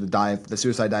Sasha goes for the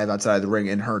suicide dive outside of the ring,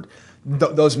 and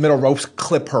those middle ropes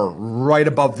clip her right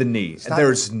above the knee.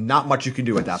 There's not much you can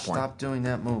do at that point. Stop doing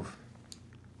that move.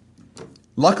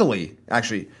 Luckily,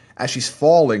 actually, as she's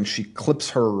falling, she clips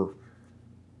her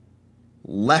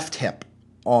left hip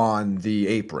on the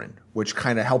apron, which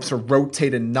kind of helps her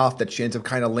rotate enough that she ends up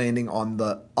kind of landing on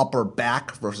the upper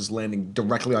back versus landing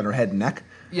directly on her head and neck.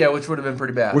 Yeah, which would have been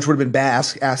pretty bad. Which would have been bad.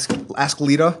 Ask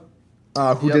Lita,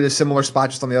 who did a similar spot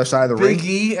just on the other side of the ring. Big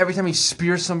E, every time he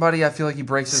spears somebody, I feel like he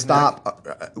breaks his neck.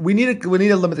 We need to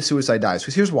limit the suicide dives,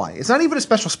 because here's why. It's not even a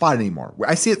special spot anymore.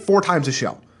 I see it 4 times a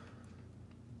show.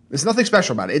 There's nothing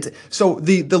special about it. So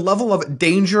the level of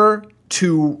danger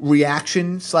to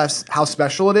reaction / how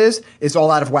special it is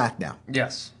all out of whack now.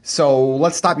 Yes. So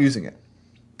let's stop using it.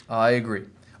 I agree.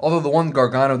 Although the one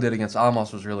Gargano did against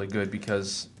Amos was really good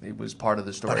because it was part of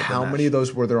the story. But how many of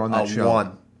those were there on that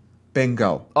show?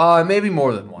 Bingo. Maybe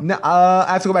more than one. No, I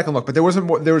have to go back and look, but there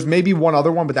wasn't. There was maybe one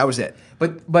other one, but that was it.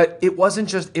 But it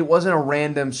wasn't a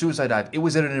random suicide dive. It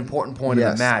was at an important point in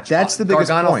the match. That's the biggest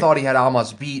Gargano point. thought he had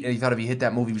Almas beat, and he thought if he hit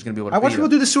that move, he was going to be able to I beat watched people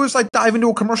him. do the suicide dive into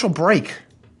a commercial break.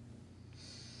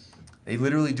 They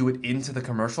literally do it into the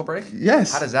commercial break?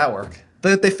 Yes. How does that work?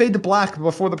 They fade to black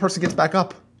before the person gets back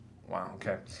up. Wow,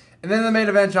 okay. And then in the main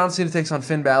event, John Cena takes on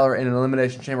Finn Balor in an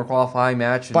Elimination Chamber qualifying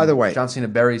match. And By the way, John Cena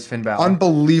buries Finn Balor.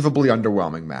 Unbelievably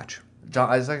underwhelming match.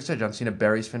 As I said, John Cena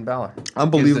buries Finn Balor.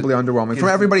 Unbelievably underwhelming for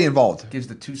everybody involved. Gives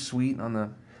the too sweet on the...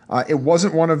 It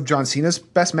wasn't one of John Cena's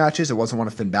best matches. It wasn't one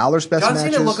of Finn Balor's best matches.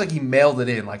 John Cena looked like he mailed it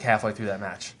in like halfway through that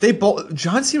match.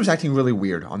 John Cena was acting really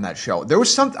weird on that show. There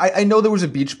was some. I know there was a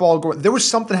beach ball going. There was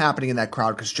something happening in that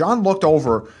crowd because John looked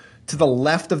over to the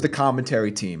left of the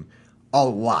commentary team a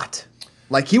lot.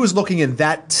 Like he was looking in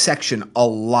that section a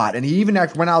lot, and he even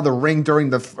went out of the ring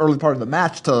during the early part of the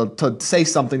match to say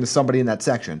something to somebody in that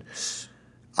section.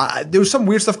 There was some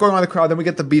weird stuff going on in the crowd. Then we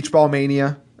get the beach ball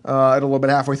mania at a little bit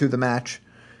halfway through the match.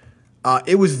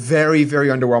 It was very, very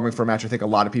underwhelming for a match I think a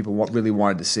lot of people really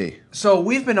wanted to see. So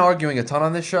we've been arguing a ton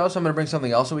on this show, so I'm going to bring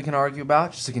something else that we can argue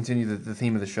about, just to continue the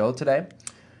theme of the show today.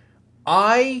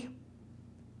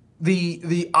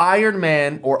 The Iron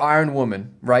Man or Iron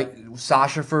Woman, right?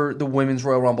 Sasha for the Women's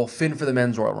Royal Rumble, Finn for the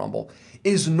Men's Royal Rumble,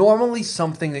 is normally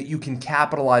something that you can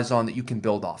capitalize on, that you can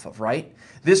build off of, right?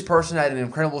 This person had an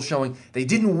incredible showing. They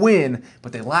didn't win,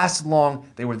 but they lasted long.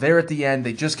 They were there at the end.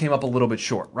 They just came up a little bit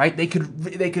short, right? They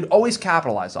could always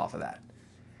capitalize off of that.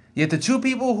 Yet the two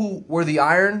people who were the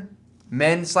Iron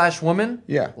Men/women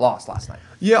lost last night.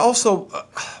 Yeah, also,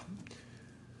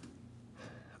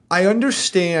 I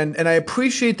understand and I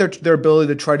appreciate their ability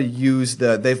to try to use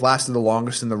they've lasted the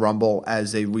longest in the Rumble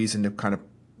as a reason to kind of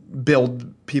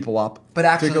build people up, but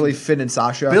actually, particularly Finn and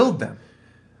Sasha. Build them.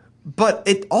 But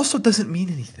it also doesn't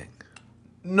mean anything.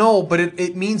 No, but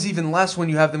it means even less when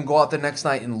you have them go out the next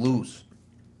night and lose.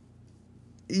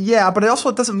 Yeah, but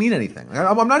it doesn't mean anything.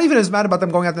 I'm not even as mad about them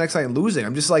going out the next night and losing.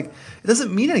 I'm just like, it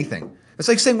doesn't mean anything. It's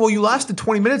like saying, well, you lasted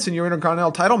 20 minutes in your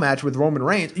Intercontinental title match with Roman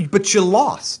Reigns, but you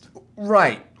lost.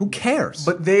 Right. Who cares?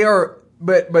 But they are...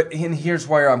 But and here's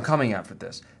where I'm coming at for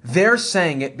this. They're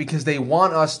saying it because they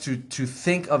want us to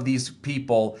think of these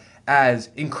people as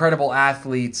incredible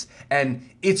athletes, and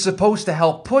it's supposed to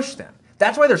help push them.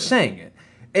 That's why they're saying it.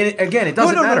 And again, it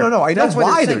doesn't matter. No. I know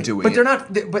why they're doing it. But they're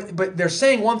not. But they're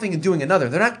saying one thing and doing another.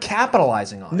 They're not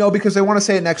capitalizing on it. No, because they want to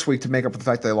say it next week to make up for the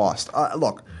fact they lost.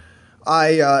 Look,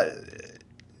 I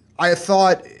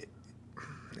thought...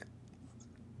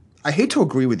 I hate to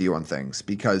agree with you on things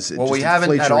because we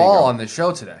haven't at all on this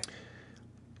show today.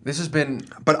 This has been...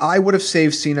 But I would have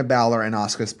saved Cena, Balor, and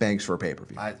Asuka Banks for a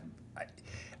pay-per-view.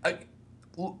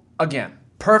 Again,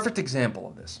 perfect example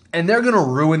of this. And they're going to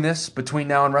ruin this between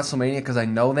now and WrestleMania because I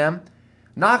know them.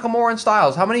 Nakamura and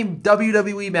Styles, how many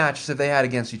WWE matches have they had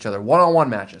against each other? One-on-one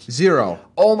matches. 0.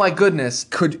 Oh my goodness.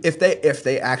 If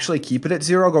they actually keep it at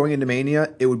 0 going into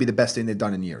Mania, it would be the best thing they've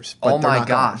done in years. But oh my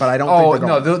gosh. But I don't think they're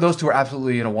going. No, those two are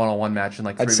absolutely in a one-on-one match in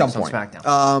like 3 at weeks some on point.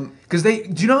 SmackDown. Because do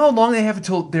you know how long they have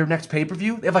until their next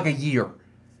pay-per-view? They have like a year.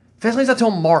 Fastlane's not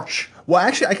until March. Well,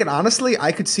 actually,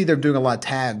 I could see them doing a lot of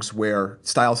tags where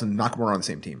Styles and Nakamura are on the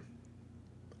same team.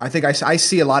 I think I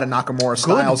see a lot of Nakamura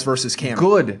Styles versus Cam.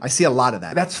 Good. I see a lot of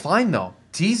that. That's fine though.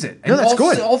 Tease it. No, that's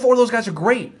good. All 4 of those guys are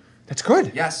great. That's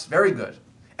good. Yes, very good.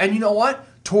 And you know what?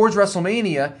 Towards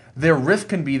WrestleMania, their riff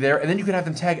can be there, and then you can have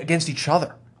them tag against each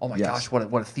other. Oh my gosh, what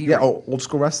a theory. Yeah, old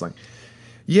school wrestling.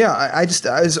 Yeah, I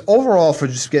was overall, for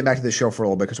just getting back to the show for a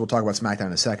little bit, because we'll talk about SmackDown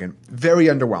in a second, very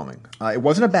underwhelming. It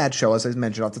wasn't a bad show, as I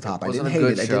mentioned off the top. I didn't hate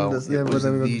it. Show. I didn't It was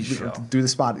the show. do the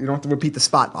spot. You don't have to repeat the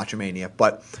spot, Botchamania,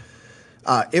 but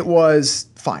it was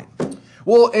fine.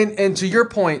 Well, and to your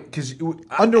point, because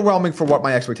underwhelming for what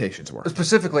my expectations were.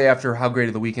 Specifically after how great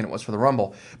of the weekend it was for the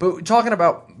Rumble. But talking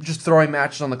about just throwing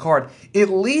matches on the card,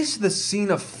 at least the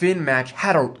Cena-Finn match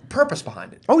had a purpose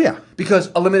behind it. Oh, yeah.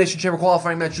 Because Elimination Chamber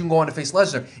qualifying match, you can go on to face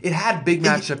Lesnar. It had big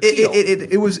match appeal.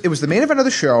 It was the main event of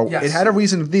the show. Yes. It had a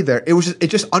reason to be there. It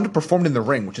just underperformed in the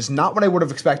ring, which is not what I would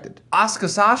have expected. Asuka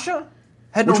Sasha?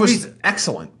 Had Which no was reason.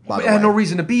 excellent, by the It way. had no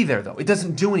reason to be there, though. It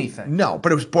doesn't do anything. No,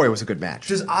 but it was a good match.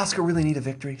 Does Asuka really need a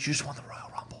victory? She just won the Royal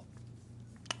Rumble.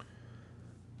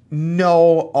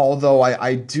 No, although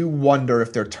I do wonder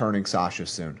if they're turning Sasha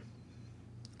soon.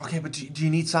 Okay, but do you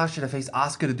need Sasha to face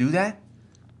Asuka to do that?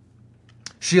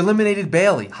 She eliminated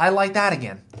Bayley. Highlight that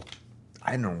again.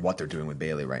 I don't know what they're doing with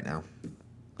Bayley right now.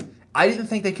 I didn't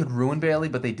think they could ruin Bayley,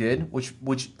 but they did, which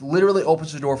literally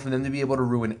opens the door for them to be able to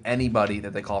ruin anybody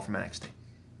that they call from NXT.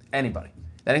 Anybody.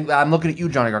 I'm looking at you,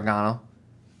 Johnny Gargano.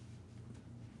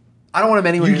 I don't want him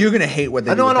anywhere. You're gonna hate what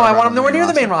they. I know. I want him nowhere near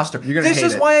the main roster. You're gonna This hate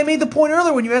is it. why I made the point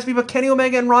earlier when you asked me about Kenny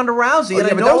Omega and Ronda Rousey. And I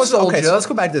but know that was Soulja. okay. So let's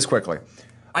go back to this quickly.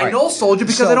 I know Soulja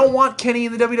because So- I don't want Kenny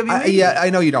in the WWE. Yeah, I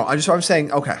know you don't. I'm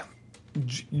saying, okay,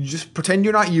 you just pretend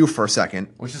you're not you for a second.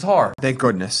 Which is hard. Thank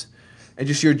goodness. And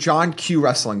just you're a John Q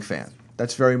wrestling fan.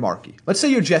 That's very marky. Let's say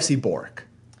you're Jesse Bork.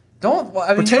 Don't. Well, I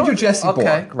mean, Pretend you you're Jesse okay.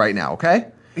 Bork right now, okay?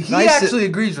 He Nice- actually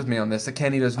agrees with me on this that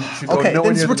Kenny should go Okay, nowhere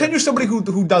then near the- pretend you're somebody who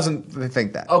doesn't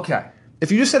think that. Okay.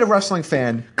 If you just said a wrestling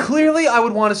fan, Clearly, I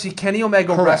would want to see Kenny Omega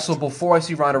Correct. wrestle before I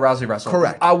see Ronda Rousey wrestle.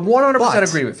 correct. I 100% But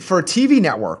agree with you. For TV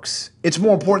networks, it's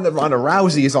more important that Ronda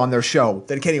Rousey is on their show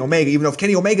than Kenny Omega, even though if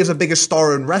Kenny Omega is the biggest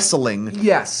star in wrestling.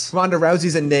 Yes. Ronda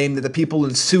Rousey's a name that the people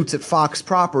in suits at Fox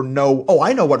proper know. Oh,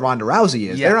 I know what Ronda Rousey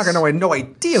is. Yes. They're not going to know no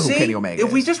idea who See, Kenny Omega if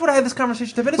is. we just would have had this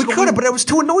conversation 10 minutes We ago, could have, but I was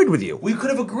too annoyed with you. we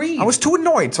could have agreed. I was too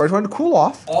annoyed, so I wanted to cool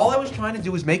off. All I was trying to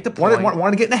do was make the point.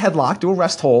 Wanted to get in a headlock, do a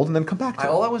rest hold, and then come back to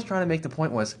All it. I was trying to make the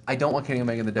point was I don't want Kenny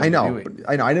Omega in the WWE. I know.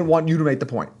 I know. I didn't want you to make the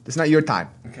point. It's not your time.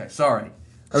 Okay, sorry.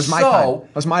 That was my time.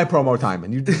 That was my promo time,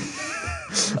 and you.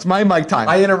 It's my mic time.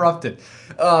 I interrupted.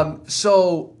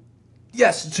 So,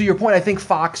 yes, to your point, I think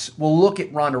Fox will look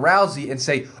at Ronda Rousey and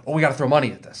say, "Oh, we got to throw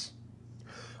money at this."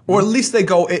 Or at least they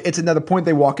go. It's another point.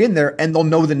 They walk in there and they'll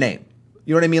know the name.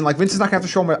 You know what I mean? Like Vince is not gonna have to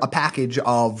show them a package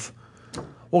of.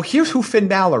 Well, here's who Finn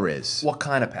Balor is. What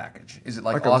kind of package? Is it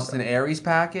like Like a- Austin Aries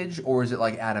package, or is it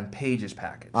like Adam Page's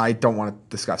package? I don't want to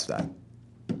discuss that.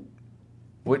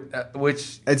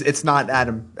 Which It's not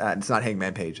Adam. It's not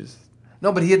Hangman Page's.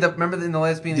 no, but he had the remember in the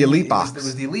last being The Elite it box.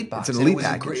 was the elite box. It's an and elite it was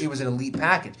package. It was an elite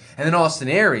package, and then Austin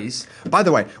Aries. By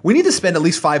the way, we need to spend at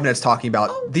least 5 minutes talking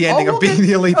about the ending we'll of being get-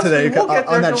 the elite trust me, today we'll get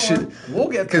there, on that don't shit. worry. We'll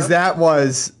get because there. that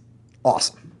was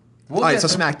awesome. We'll All right, get so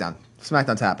there. SmackDown.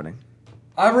 SmackDown's happening.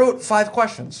 I wrote 5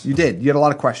 questions. You did. You had a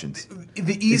lot of questions.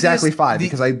 The easiest, Exactly 5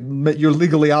 because you're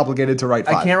legally obligated to write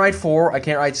 5. I can't write 4. I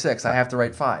can't write 6. I have to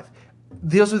write 5.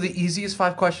 Those are the easiest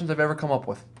 5 questions I've ever come up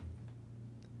with.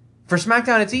 For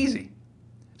SmackDown, it's easy.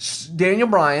 Daniel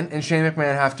Bryan and Shane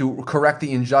McMahon have to correct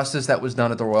the injustice that was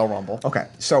done at the Royal Rumble. Okay,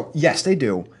 so yes, they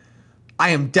do.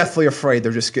 I am definitely afraid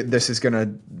this is going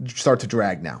to start to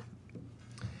drag now.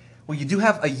 Well, you do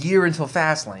have a year until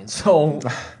Fastlane, so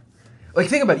like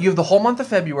think about it. You have the whole month of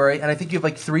February, and I think you have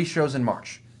like 3 shows in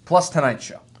March plus tonight's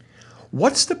show.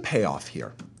 What's the payoff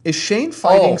here? Is Shane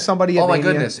fighting somebody at Oh my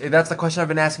Mania? goodness, that's the question I've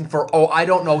been asking for. Oh, I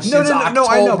don't know since No, October.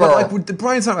 I know, but like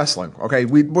Brian's not wrestling. Okay,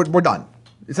 we're done.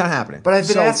 It's not happening. But I've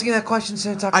been So- asking that question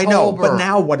since October. I know, but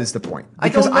now what is the point? I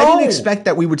Because don't I didn't know. expect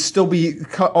that we would still be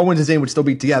Owens and Zayn would still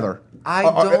be together.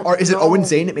 Is it know.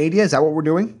 Owens Zayn at Mania? Is that what we're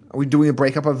doing? Are we doing a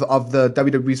breakup of the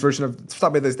WWE's version of?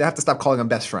 Stop it! They have to stop calling them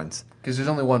best friends. Because there's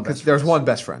only one best. There's friends. one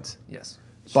best friends. Yes,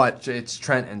 But- it's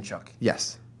Trent and Chuck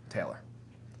Yes. Taylor,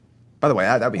 By the way,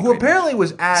 that'd be who great. apparently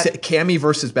was at. Cammy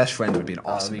versus best friends would be an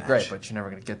awesome. That'd be great, match. but you're never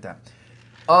gonna get that.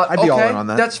 I'd be all in on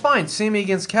that. That's fine. Sammy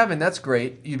against Kevin. That's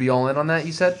great. You'd be all in on that.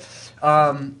 You said.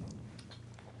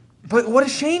 But what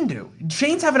does Shane do?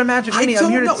 Shane's having a match at I Mania. don't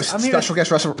I'm here know. to, I'm here to- Special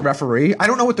guest referee. I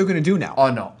don't know what they're going to do now.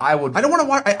 Oh no, I would. I don't want to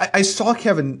watch. I saw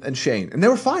Kevin and Shane, and they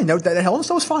were fine. That Hell in a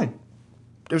Cell was fine.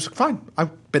 It was fine.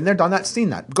 I've been there, done that, seen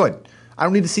that. Good. I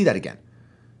don't need to see that again.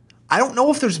 I don't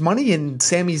know if there's money in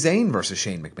Sami Zayn versus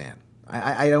Shane McMahon.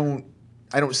 I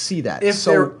don't see that.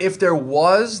 If there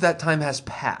was, that time has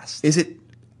passed. Is it?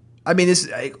 I mean,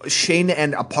 is Shane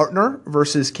and a partner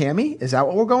versus Cammy? Is that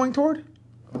what we're going toward?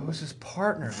 Who's his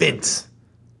partner? Vince.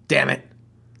 Damn it.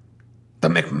 The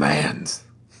McMahons.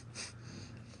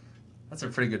 That's a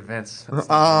pretty good Vince.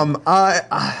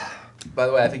 I By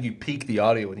the way, I think you peaked the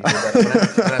audio when you did that.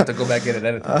 I'm gonna have to go back in and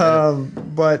edit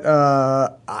that. but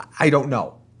I don't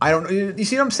know. I don't. You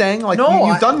see what I'm saying? Like No,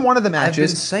 you've done one of the I've been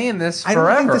matches. saying this I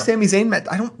forever. don't think the Sami Zayn match.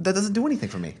 That doesn't do anything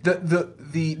for me.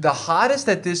 The hottest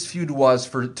that this feud was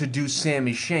to do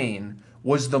Sami Shane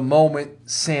was the moment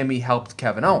Sami helped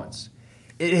Kevin Owens.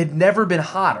 It had never been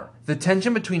hotter. The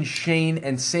tension between Shane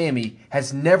and Sami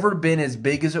has never been as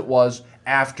big as it was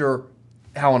after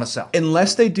Hell in a Cell.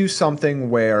 Unless they do something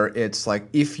where it's like,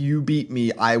 if you beat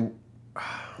me, I leave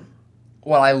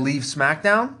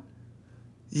SmackDown?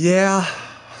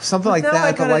 something like now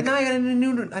that. But like, now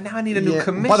I need a new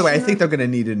commissioner. By the way, I think they're going to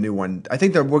need a new one. I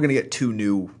think we're going to get 2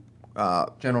 new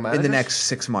general in managers the next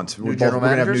 6 months. We're general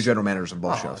going to have new managers? general managers on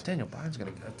both Oh, shows. Daniel Bryan's gonna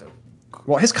get to.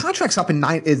 Well, his contract's up in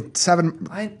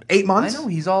 8 months. I know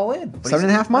he's all in. But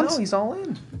 7.5 months? I know he's all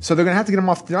in. So they're going to have to get him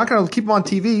off. They're not going to keep him on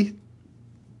TV.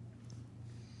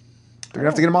 They're going to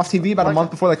have to get him off TV about a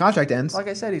month before the contract ends. Like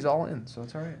I said, he's all in, so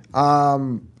it's all right.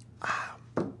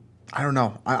 I don't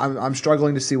know. I'm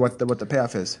struggling to see what the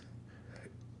payoff is.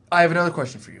 I have another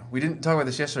question for you. We didn't talk about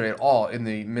this yesterday at all in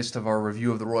the midst of our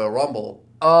review of the Royal Rumble.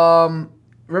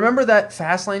 Remember that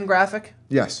Fastlane graphic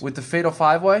Yes. with the Fatal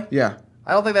 5-Way? Yeah.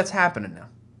 I don't think that's happening now.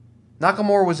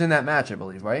 Nakamura was in that match, I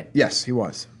believe, right? Yes, he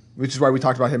was. Which is why we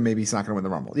talked about him. Maybe he's not going to win the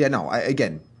Rumble. Yeah, no.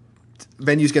 Again,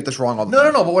 venues get this wrong all the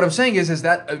time. No. But what I'm saying is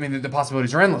that the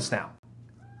possibilities are endless now.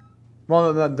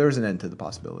 Well, there's an end to the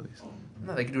possibilities.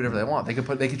 No, they can do whatever they want.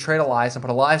 They could trade Elias and put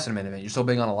Elias in the main event. You're so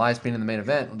big on Elias being in the main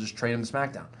event, we'll just trade him to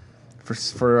SmackDown.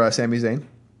 For Sami Zayn?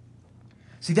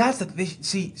 See, that's the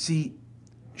see.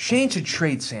 Shane should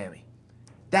trade Sammy.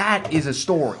 That is a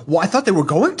story. Well, I thought they were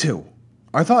going to.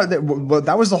 I thought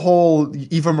that was the whole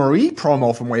Eva Marie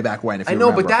promo from way back when. If you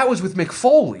remember. But that was with Mick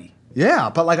Foley. Yeah,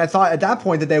 but I thought at that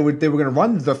point that they were going to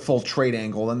run the full trade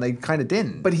angle, and they kind of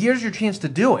didn't. But here's your chance to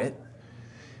do it.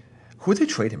 Who would they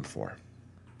trade him for?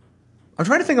 I'm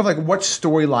trying to think of what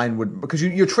storyline would, because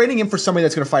you're trading him for somebody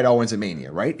that's going to fight Owens at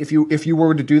Mania, right? If you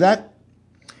were to do that,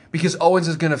 because Owens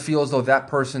is going to feel as though that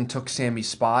person took Sammy's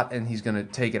spot, and he's going to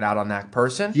take it out on that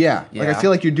person. Yeah. I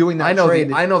feel like you're doing that.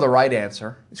 I know the right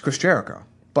answer. It's Chris Jericho,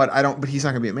 but he's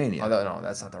not going to be at Mania. No,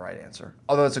 that's not the right answer.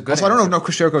 Although it's a good. Also, answer. I don't know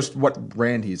Chris Jericho's what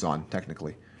brand he's on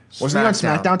technically. Wasn't he on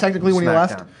SmackDown technically when he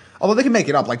left? SmackDown. Although they can make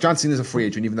it up. Like John Cena's a free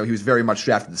agent, even though he was very much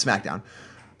drafted to SmackDown.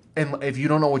 And if you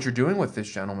don't know what you're doing with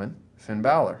this gentleman, Finn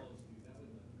Balor.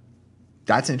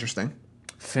 That's interesting.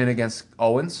 Finn against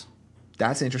Owens.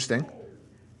 That's interesting.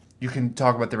 You can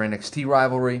talk about their NXT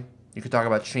rivalry. You could talk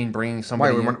about Shane bringing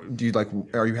somebody. Do you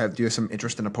have some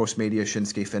interest in a post-Mania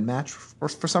Shinsuke Finn match for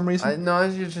some reason? No,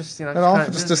 you just at all.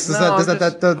 Does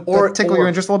that tickle your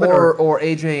interest a little bit? Or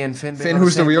AJ and Finn. Finn,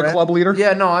 who's the real club leader?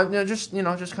 Yeah, no, just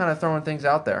kind of throwing things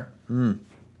out there. Well,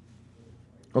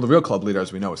 the real club leader,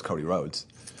 as we know, is Cody Rhodes.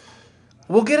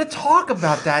 We'll get to talk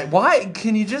about that. Why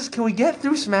can we get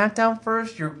through SmackDown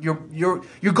first? You're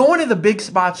going to the big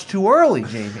spots too early,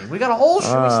 Jamie. We got a whole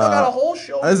show. We still got a whole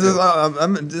show.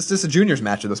 This is a juniors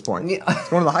match at this point. Yeah. It's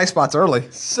going to the high spots early.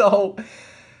 So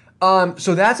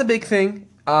that's a big thing.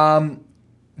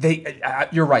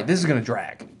 You're right. This is going to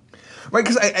drag. Right,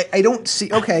 because I don't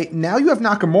see. Okay, now you have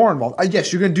Nakamura involved.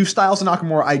 Yes, you're going to do Styles and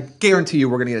Nakamura. I guarantee you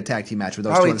we're going to get a tag team match with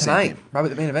those two in the same team. Probably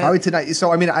the main event. Probably tonight. So,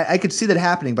 I could see that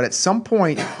happening, but at some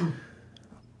point,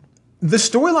 the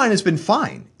storyline has been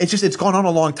fine. It's gone on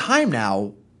a long time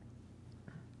now.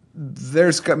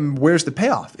 Where's the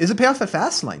payoff? Is the payoff at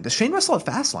Fastlane? Does Shane wrestle at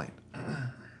Fastlane?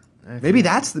 Maybe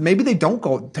they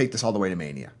don't take this all the way to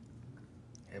Mania.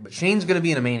 Yeah, but Shane's going to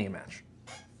be in a Mania match.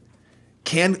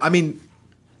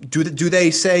 Do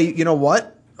they say, you know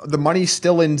what? The money's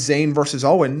still in Zayn versus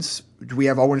Owens. Do we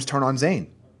have Owens turn on Zayn?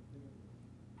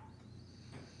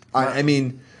 I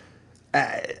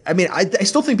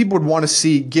still think people would want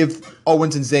to give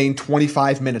Owens and Zayn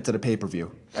 25 minutes at a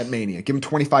pay-per-view at Mania. Give them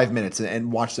 25 minutes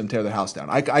and watch them tear their house down.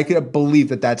 I could believe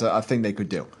that that's a thing they could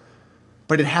do.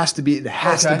 But it has to be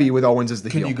with Owens as the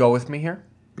heel. Can you go with me here?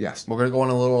 Yes. We're going to go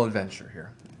on a little adventure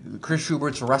here. Chris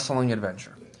Schubert's wrestling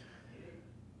adventure.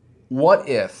 What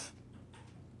if,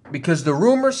 because the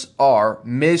rumors are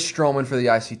Miz Strowman for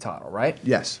the IC title, right?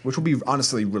 Yes, which will be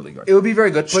honestly really good. It would be very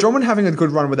good. Strowman having a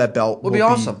good run with that belt will be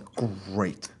awesome.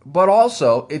 Great. But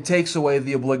also, it takes away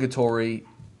the obligatory,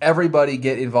 everybody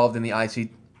get involved in the IC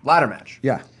ladder match.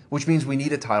 Yeah. Which means we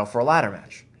need a title for a ladder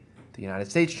match. The United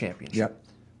States Championship. Yep.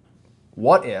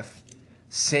 What if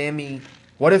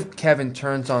Kevin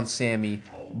turns on Sammy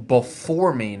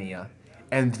before Mania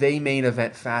and they main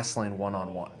event Fastlane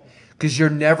one-on-one? Because you're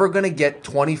never going to get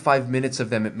 25 minutes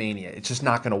of them at Mania. It's just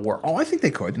not going to work. Oh, I think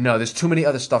they could. No, there's too many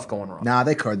other stuff going wrong. Nah,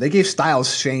 they could. They gave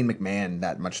Styles Shane McMahon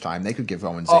that much time. They could give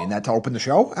Owens Zayn that to open the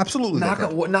show. Absolutely.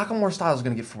 Nakamura Styles is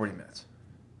going to get 40 minutes.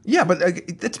 Yeah, but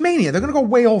it's Mania. They're going to go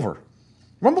way over.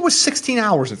 Rumble was 16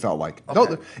 hours, it felt like.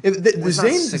 Okay.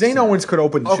 Zayn Owens could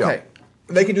open the show.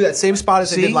 They can do that same spot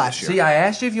as they did last year. See, I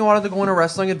asked you if you wanted to go on a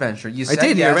wrestling adventure. You said I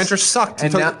did. Yes, Your adventure sucked.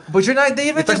 But you're not. The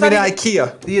adventure's took me to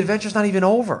IKEA. The adventure's not even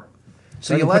over.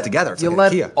 So you let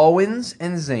Owens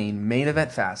and Zayn main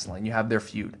event Fastlane. You have their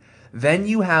feud. Then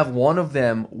you have one of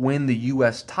them win the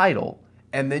U.S. title,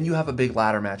 and then you have a big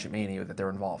ladder match at Mania that they're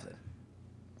involved in.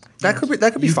 That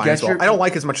could be fine. I don't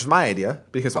like it as much as my idea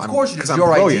because of course it's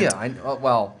your idea.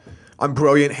 I'm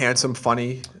brilliant, handsome,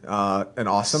 funny, and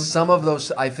awesome. Some of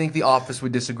those, I think The Office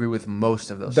would disagree with most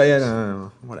of those.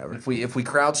 No, whatever. If we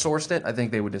crowdsourced it, I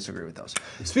think they would disagree with those.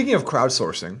 Speaking of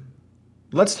crowdsourcing,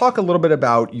 let's talk a little bit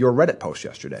about your Reddit post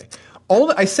yesterday.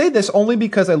 I say this only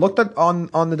because I looked at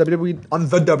on the WWE on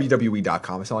the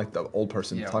WWE.com. I sound like the old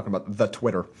person talking about the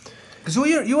Twitter. Because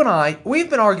you and I, we've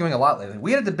been arguing a lot lately.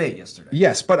 We had a debate yesterday.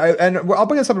 Yes, but I'll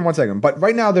bring this up in 1 second. But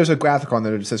right now, there's a graphic on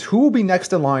there that says who will be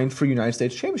next in line for United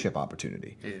States Championship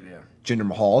opportunity. Yeah. Jinder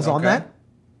Mahal is on that.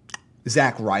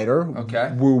 Zack Ryder,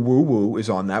 Okay. Woo Woo Woo is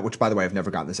on that. Which, by the way, I've never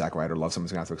gotten the Zack Ryder love.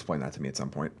 Someone's gonna have to explain that to me at some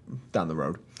point down the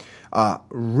road.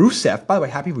 Rusev, by the way,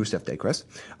 happy Rusev Day, Chris.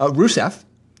 Rusev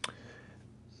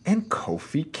and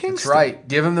Kofi Kingston. That's right.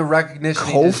 Give him the recognition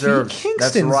he Kofi deserves.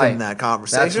 Kingston's That's right. in that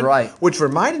conversation. That's right. Which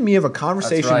reminded me of a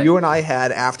conversation right. you and I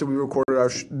had after we recorded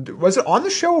our. Was it on the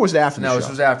show or was it after the show? No, this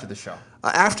was after the show.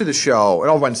 After the show, it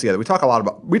all runs together. We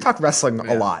talk wrestling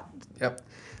a lot Yep.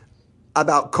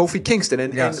 about Kofi Kingston,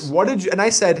 and Yes. what did you? And I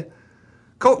said,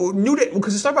 New Day,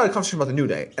 because it started about a conversation about the New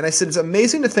Day, and I said it's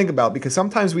amazing to think about because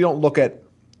sometimes we don't look at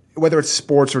whether it's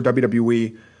sports or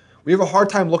WWE. We have a hard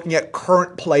time looking at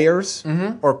current players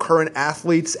or current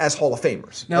athletes as Hall of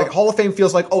Famers. Now- Like Hall of Fame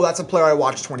feels like, oh, that's a player I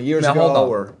watched 20 years Now ago, hold on.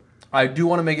 or I do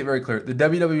want to make it very clear. The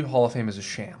WWE Hall of Fame is a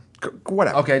sham.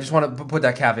 whatever. Okay, I just want to put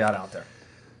that caveat out there.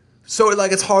 So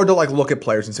like it's hard to like look at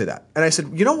players and say that. And I said,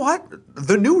 you know what?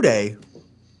 The New Day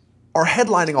are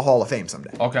headlining a Hall of Fame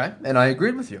someday. Okay, and I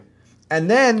agreed with you. And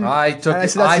then I took and it,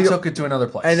 said, that's the- took it to another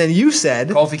place. And then you said,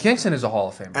 Kofi Kingston is a Hall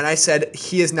of Famer. and I said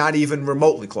he is not even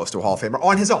remotely close to a Hall of Famer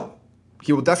on his own.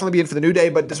 He will definitely be in for the New Day,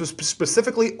 but this was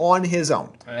specifically on his own.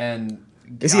 And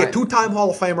Is he a two-time Hall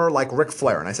of Famer like Ric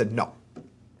Flair? And I said no.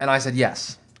 And I said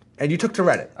yes. And you took to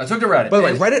Reddit. I took to Reddit. By the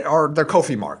way, And- Reddit are their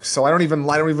Kofi marks, so I don't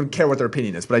even care what their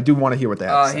opinion is, but I do want to hear what they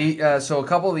have to say. So a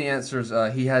couple of the answers.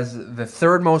 He has the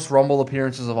third most Rumble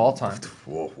appearances of all time.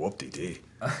 Whoa, whoop-dee-dee.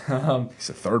 He's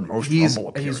the third most He's Rumble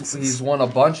appearances. he's won a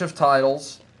bunch of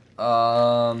titles.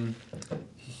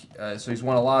 So he's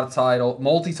won a lot of titles.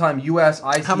 Multi-time U.S.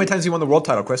 IC. How many times have you won the world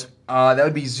title, Chris? That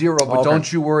would be 0, but Okay.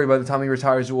 don't you worry. By the time he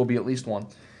retires, it will be at least 1.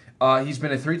 He's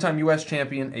been a 3-time U.S.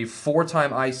 champion, a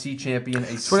 4-time IC champion,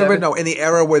 a So remember, no, in the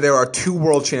era where there are 2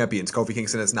 world champions, Kofi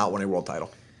Kingston has not won a world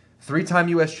title. 3-time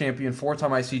U.S. champion,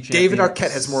 4-time IC champion. David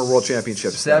Arquette has more world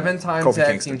championships than 7-time Kofi tag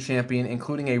Kingston. team champion,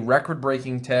 including a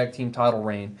record-breaking tag team title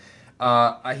reign.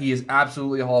 He is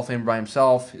absolutely a Hall of Famer by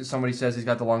himself. Somebody says he's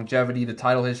got the longevity, the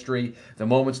title history, the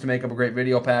moments to make up a great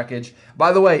video package.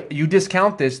 By the way, you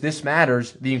discount this. This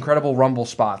matters. The incredible Rumble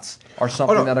spots are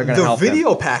something that are going to help The him.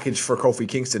 video package for Kofi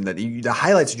Kingston, the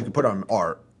highlights that you could put on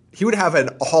are, he would have a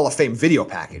Hall of Fame video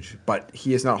package, but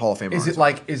he is not Hall of Fame. Is it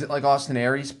like Austin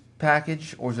Aries'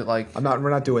 package, or is it like We're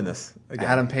not doing this again.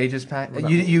 Adam Page's package?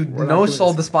 not- You we're not no doing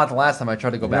sold this. the spot the last time I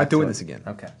tried to go We're back. not doing to it. this again.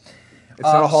 Okay. It's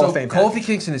not a Hall so of Fame Kofi package.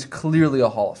 Kingston is clearly a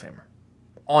Hall of Famer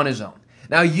on his own.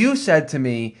 Now, you said to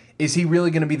me, is he really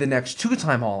going to be the next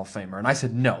 2-time Hall of Famer? And I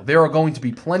said, no. There are going to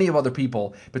be plenty of other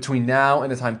people between now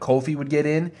and the time Kofi would get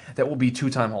in that will be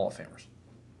 2-time Hall of Famers.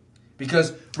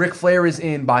 Because Ric Flair is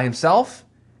in by himself,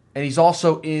 and he's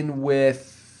also in with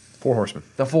 4 Horsemen.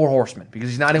 the 4 Horsemen. Because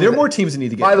he's not in There are with- more teams that need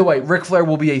to get By in. the way, Ric Flair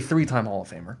will be a 3-time Hall of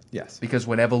Famer. Yes. Because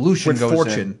when Evolution With goes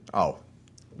Fortune. in,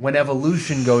 when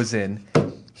Evolution goes in,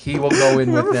 he will go in with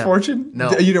Remember them. Fortune?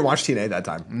 No. You didn't watch TNA that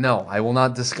time. No, I will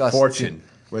not discuss Fortune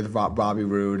with Bobby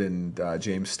Roode and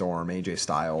James Storm, AJ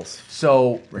Styles.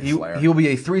 So Ric he Flair. will be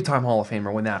a 3-time Hall of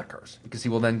Famer when that occurs, because he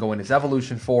will then go in as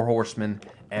Evolution, 4 Horsemen,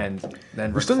 and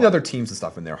then We're Ric still in Flair. the other teams and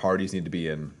stuff in there. Hardys need to be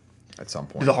in at some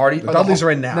point. The Hardys. The Dudleys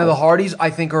are in now. No, the Hardys I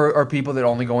think are people that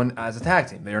only go in as a tag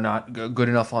team. They are not good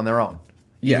enough on their own.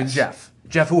 Even Yes.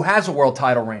 Jeff, who has a world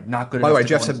title reign, not good By the enough.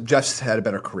 way, to go in- Jeff's had a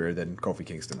better career than Kofi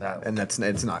Kingston, and it's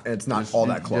not all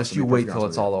that close. just to be you wait perfectly till honest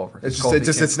it's with all you. over. It's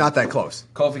Kofi it's not that close.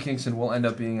 Kofi Kingston will end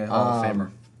up being a Hall of Famer.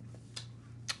 I'm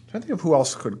trying to think of who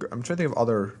else could. I'm trying to think of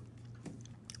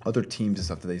other teams and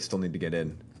stuff that they still need to get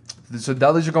in. So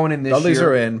Dudleys are going in this Dudleys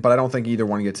year. are in, but I don't think either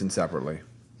one gets in separately.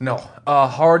 No,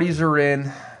 Hardys are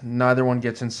in. Neither one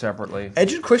gets in separately.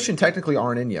 Edge and Christian technically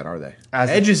aren't in yet, are they? As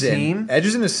a Edge is team? in. Edge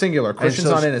is in as singular. Christian's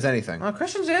so- not in as anything.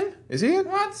 Christian's in. Is he in?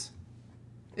 What?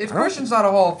 If don't- Christian's not a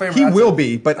Hall of Famer, He that's will a-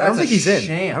 be, but I don't that's think a he's in.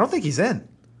 sham. I don't think he's in.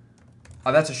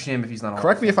 That's a shame if he's not. A Hall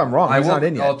Correct of me if Famer. I'm wrong. I He's will, not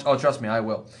in yet. Oh, trust me, I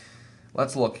will.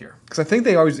 Let's look here. Because I think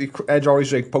Edge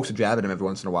always like pokes a jab at him every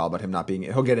once in a while about him not being.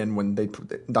 He'll get in when they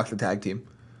induct the tag team.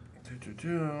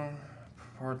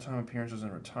 Part-time appearances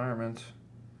in retirement.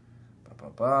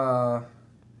 Ba-ba-ba.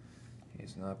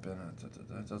 He's not been.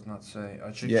 That does not say.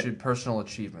 Yeah. Should personal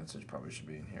achievements. It probably should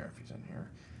be in here if he's in here.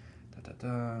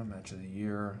 Match of the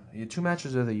year. He had 2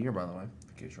 matches of the year, by the way,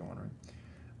 in case you're wondering.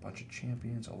 Bunch of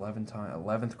champions.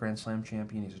 11th Grand Slam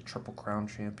champion. He's a Triple Crown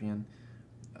champion.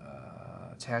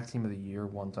 Tag Team of the Year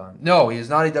 1 time. No, he is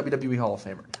not a WWE Hall of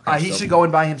Famer. He should go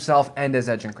in by himself and as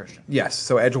Edge and Christian. Yes,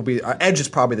 so Edge will be. Edge is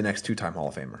probably the next 2-time Hall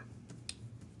of Famer.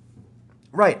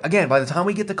 Right. Again, by the time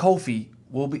we get to Kofi,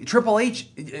 we'll be Triple H.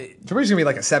 Triple H's gonna be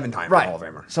like a 7-time Right. Hall of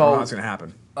Famer. So- I don't know what's gonna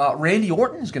happen. Randy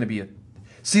Orton is going to be a.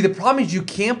 See, the problem is you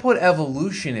can't put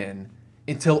Evolution in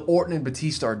until Orton and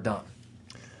Batista are done.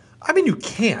 I mean, you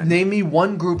can. Name me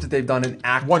one group that they've done an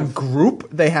active. One group?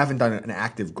 They haven't done an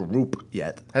active group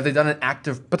yet. Have they done an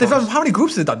active? But they've done, how many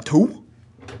groups have they done? 2?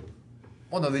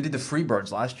 Well, no, they did the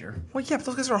Freebirds last year. Well, yeah, but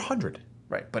those guys are 100.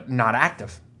 Right, but not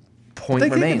active. Point They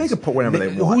remains. can put whenever they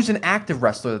want. Who's an active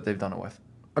wrestler that they've done it with?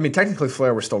 I mean, technically,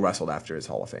 Flair was still wrestled after his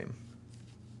Hall of Fame.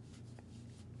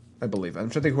 I believe. I'm trying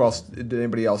to think who else. Did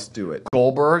anybody else do it?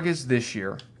 Goldberg is this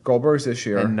year. Goldberg's this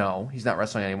year. And no, he's not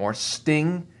wrestling anymore.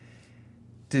 Sting.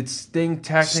 Did Sting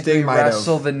technically might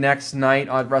wrestle have. the next night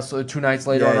on 2 nights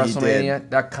later on Yeah, he WrestleMania?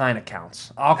 did. That kind of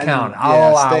counts. I'll And count it. yeah,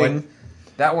 I'll allow Sting.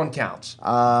 it. That one counts.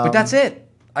 But that's it.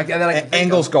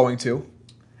 Angle's going to.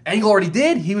 Angle already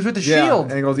did. He was with the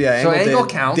Shield. Angle, so Angle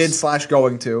did, counts. Did /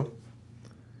 going to.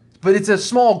 But it's a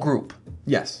small group.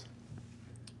 Yes.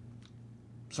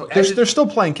 So They're still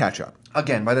playing catch up.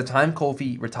 again, by the time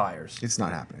Kofi retires, It's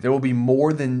not happening. there will be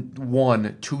more than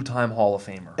one 2-time Hall of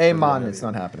Famer. Amen. It's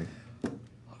not happening.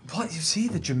 What you see, you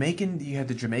had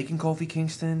the Jamaican Kofi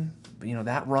Kingston,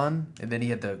 that run, and then he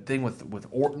had the thing with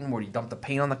Orton where he dumped the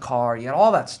paint on the car. You had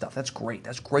all that stuff. That's great.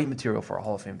 That's great material for a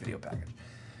Hall of Fame video package.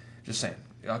 Just saying.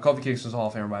 Kofi Kingston's a Hall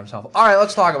of Famer by himself. All right,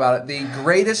 let's talk about it. The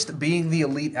greatest Being the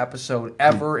Elite episode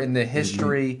ever in the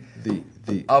history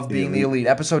of Being the Elite.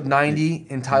 Episode 90,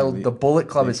 entitled The Bullet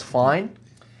Club is Fine.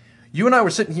 You and I were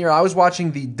sitting here. I was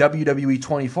watching the WWE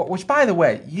 24, which, by the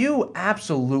way, you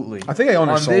absolutely, I think I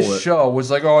undersold on this it. show,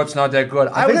 was like, oh, it's not that good.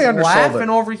 I think was I undersold laughing it.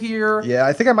 over here. Yeah,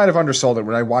 I think I might have undersold it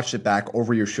when I watched it back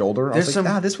over your shoulder. I was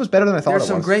like, this was better than I thought it was.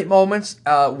 There's some great moments.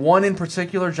 One in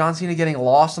particular, John Cena getting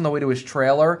lost on the way to his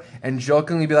trailer and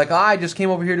jokingly be like, I just came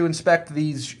over here to inspect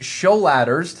these show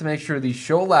ladders to make sure these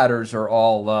show ladders are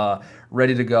all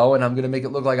ready to go, and I'm going to make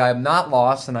it look like I am not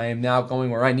lost and I am now going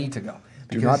where I need to go.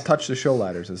 Do not touch the show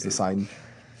ladders is the sign.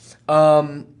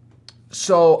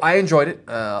 So I enjoyed it.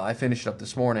 I finished it up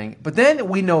this morning. But then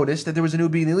we noticed that there was a new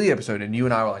Being the Elite episode, and you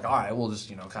and I were like, all right, we'll just,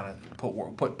 kind of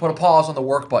put a pause on the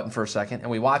work button for a second, and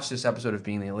we watched this episode of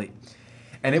Being the Elite.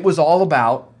 And it was all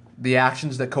about the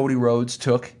actions that Cody Rhodes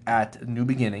took at New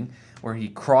Beginning, where he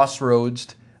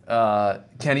crossroads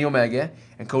Kenny Omega,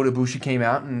 and Kota Ibushi came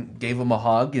out and gave him a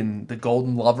hug, and the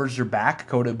Golden Lovers are back,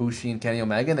 Kota Ibushi and Kenny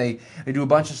Omega, and they do a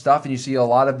bunch of stuff, and you see a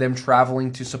lot of them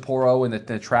traveling to Sapporo and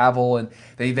the travel, and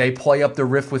they play up the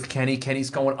riff with Kenny. Kenny's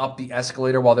going up the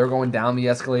escalator while they're going down the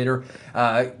escalator.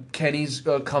 Kenny's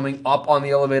coming up on the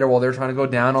elevator while they're trying to go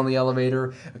down on the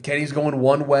elevator. Kenny's going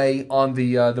one way on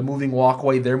the moving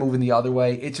walkway, they're moving the other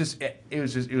way. It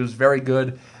was very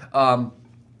good.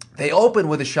 They open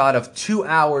with a shot of 2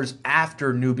 hours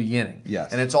after New Beginning.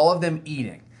 Yes. And it's all of them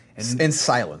eating. And In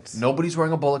silence. nobody's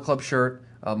wearing a Bullet Club shirt.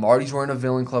 Marty's wearing a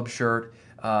Villain Club shirt.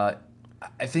 I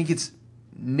think it's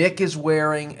Nick is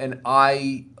wearing an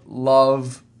I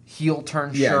Love heel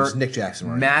turn Yeah, it shirt. was Nick Jackson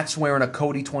wearing it. Matt's wearing a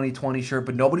Cody 2020 shirt,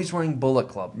 but nobody's wearing Bullet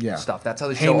Club stuff. That's how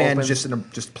the show Heyman opens. just in a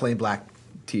just plain black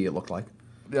tee, it looked like.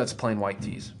 That's plain white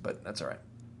tees, but that's all right.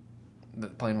 The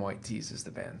Plain White Tees is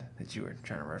the band that you were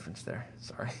trying to reference there.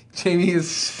 Sorry. Jamie is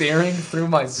staring through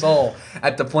my soul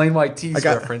at the Plain White Tees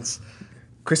reference.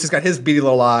 Chris has got his beady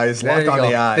little eyes There locked you on go.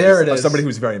 the eyes There it of is. somebody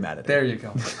who's very mad at him. There you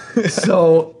go.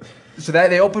 So that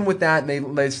they open with that,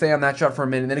 and they stay on that shot for a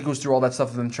minute, and then it goes through all that stuff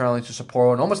with them traveling to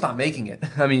Sapporo and almost not making it.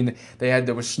 I mean,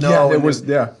 there was snow.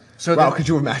 Yeah, and So wow, could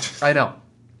you imagine? I know.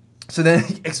 So then,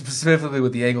 specifically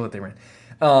with the angle that they ran.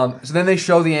 So then they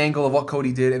show the angle of what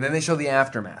Cody did, and then they show the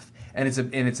aftermath. And it's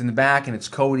in the back, and it's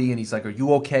Cody, and he's like, "Are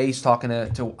you okay?" He's talking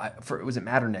was it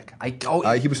Matt or Nick?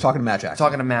 He was talking to Matt Jackson.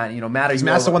 Talking to Matt. Matt.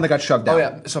 Matt's the one that got shoved down. Oh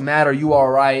yeah. So Matt, are you all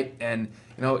right? And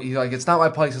he's like, "It's not my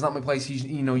place. It's not my place." He's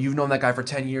you've known that guy for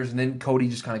 10 years, and then Cody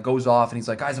just kind of goes off, and he's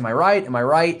like, "Guys, am I right? Am I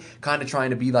right?" Kind of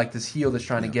trying to be like this heel that's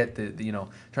trying to get trying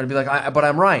to be like, but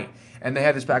I'm right. And they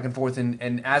have this back and forth,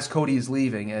 and as Cody is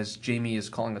leaving, as Jamie is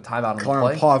calling a timeout on the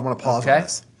play. I want to pause on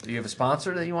this. Do you have a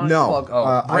sponsor that you want No. to plug?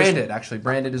 Oh, Branded, actually.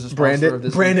 Branded is a sponsor of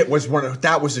this. Branded was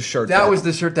that was the shirt. That was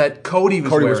the shirt that Cody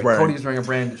was wearing. was wearing. Cody was wearing a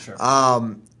Branded shirt. I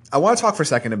want to talk for a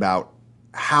second about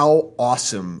how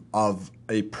awesome of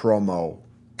a promo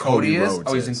Cody is? Rhodes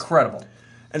Oh, he's incredible.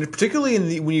 And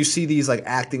particularly when you see these like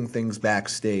acting things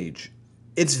backstage,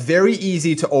 it's very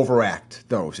easy to overact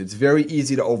those. It's very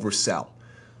easy to oversell.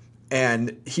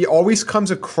 And he always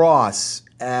comes across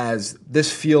as this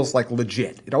feels like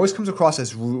legit. It always comes across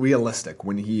as realistic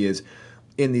when he is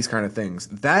in these kind of things.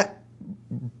 That,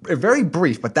 very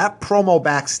brief, but that promo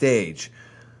backstage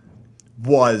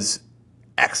was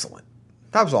excellent.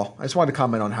 That was all. I just wanted to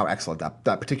comment on how excellent that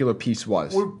particular piece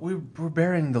was. We're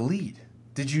bearing the lead.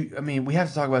 We have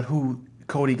to talk about who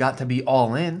Cody got to be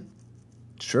all in.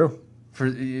 It's true.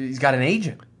 He's got an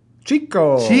agent.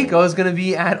 Chico Chico's going to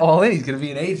be at All In. He's going to be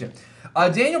an agent.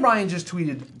 Daniel Bryan just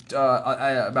tweeted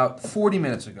about 40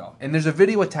 minutes ago, and there's a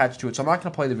video attached to it, so I'm not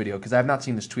going to play the video because I have not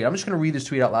seen this tweet. I'm just going to read this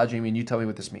tweet out loud, Jamie, and you tell me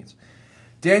what this means.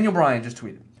 Daniel Bryan just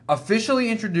tweeted, officially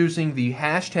introducing the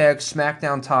hashtag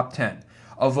SmackDown Top 10,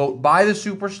 a vote by the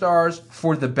superstars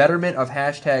for the betterment of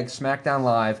hashtag SmackDown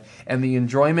Live and the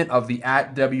enjoyment of the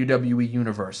 @WWE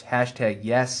universe. Hashtag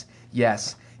yes,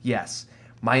 yes, yes.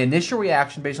 My initial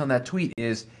reaction based on that tweet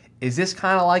is this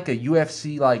kind of like a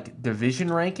UFC like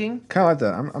division ranking? Kind of like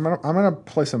that. I'm gonna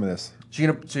play some of this.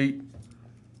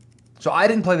 So I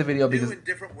didn't play the video because in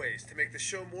different ways to make the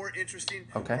show more interesting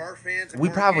okay. for our fans. And we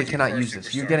more probably engaging cannot for our use this.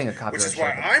 superstars, You're getting a copyright which is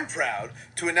why strike. I'm proud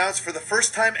to announce for the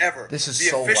first time ever This is the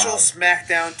so official loud.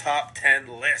 SmackDown Top 10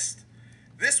 list.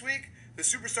 This week, the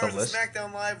superstars of list?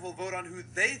 SmackDown Live will vote on who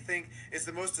they think is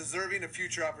the most deserving of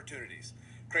future opportunities.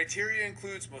 Criteria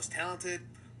includes most talented,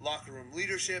 locker room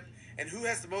leadership, and who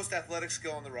has the most athletic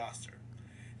skill on the roster.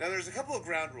 Now, there's a couple of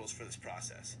ground rules for this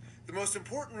process. The most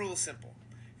important rule is simple.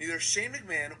 Neither Shane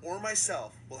McMahon or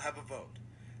myself will have a vote.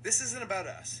 This isn't about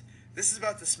us. This is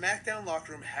about the SmackDown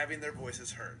locker room having their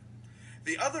voices heard.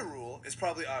 The other rule is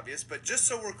probably obvious, but just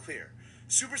so we're clear,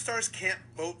 superstars can't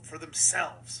vote for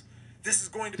themselves. This is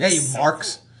going to be Yeah, you so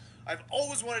marks. cool. I've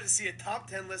always wanted to see a top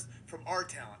 10 list from our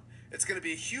talent. It's going to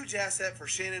be a huge asset for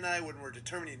Shane and I when we're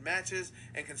determining matches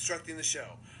and constructing the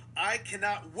show. I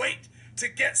cannot wait to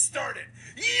get started.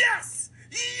 Yes!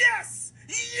 Yes!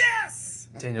 Yes!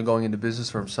 Daniel going into business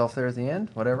for himself there at the end,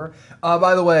 whatever.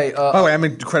 By the way, By the way, I'm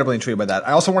incredibly intrigued by that.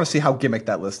 I also want to see how gimmick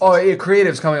that list is. oh, yeah,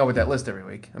 creative's coming up with that list every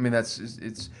week. I mean,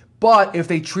 it's. But if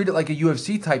they treat it like a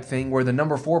UFC type thing, where the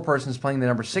number 4 person is playing the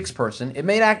number 6 person, it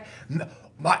may act.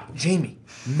 Jamie,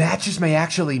 matches may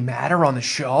actually matter on the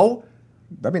show.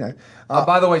 That'd be nice.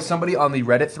 By the way, somebody on the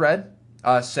Reddit thread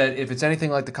said if it's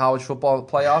anything like the college football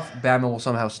playoff, Bama will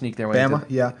somehow sneak their way. Bama,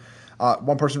 yeah.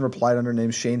 One person replied under name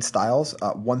Shane Styles.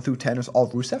 1 through 10 is all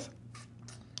Rusev.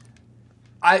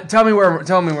 Tell me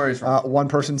where he's from. One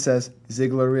person says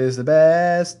Ziggler is the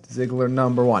best. Ziggler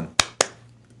number 1.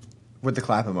 With the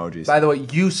clap emojis. By the way,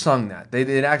 you sung that.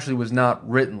 It actually was not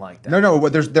written like that. No.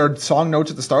 There are song notes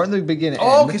at the start and the beginning.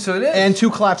 Oh, okay, so it is. And 2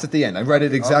 claps at the end. I read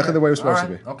it exactly the way it was supposed to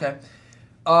be. Okay.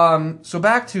 So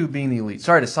back to being the elite.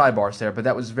 Sorry to sidebars there, but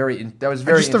that was very Just a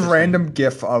interesting. random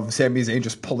gif of Sami Zayn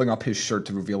just pulling up his shirt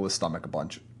to reveal his stomach a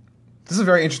bunch. This is a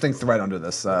very interesting thread under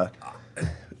this.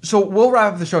 So we'll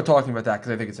wrap up the show talking about that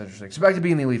because I think it's interesting. So back to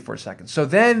being the elite for a second. So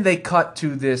then they cut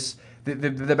to this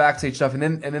the backstage stuff, and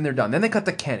then they're done. Then they cut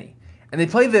to Kenny. And they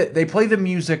play the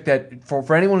music that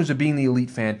for anyone who's a Being the Elite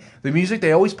fan, the music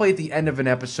they always play at the end of an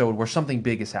episode where something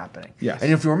big is happening. Yes.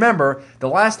 And if you remember, the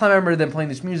last time I remember them playing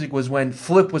this music was when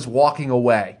Flip was walking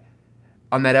away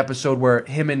on that episode where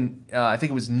him and I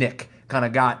think it was Nick kind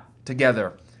of got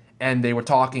together and they were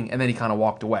talking and then he kind of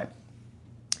walked away.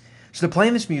 So they're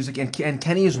playing this music and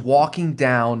Kenny is walking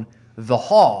down the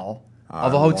hall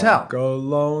of a hotel. Walk a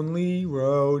lonely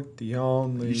road, the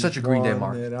only You're such a Green Day one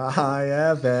mark. that I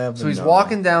have ever So he's known.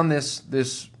 walking down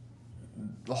this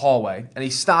hallway, and he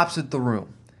stops at the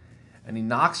room, and he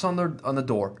knocks on the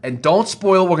door. And don't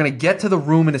spoil. We're gonna get to the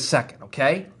room in a second,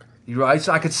 okay?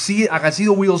 I could see it. I could see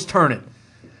the wheels turning.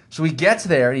 So he gets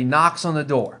there and he knocks on the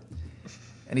door,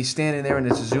 and he's standing there, and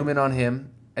it's a zoom in on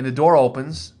him, and the door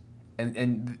opens,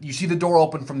 and you see the door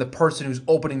open from the person who's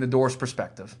opening the door's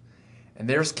perspective, and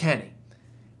there's Kenny,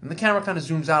 and the camera kind of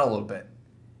zooms out a little bit.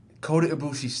 Kota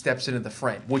Ibushi steps into the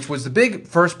frame, which was the big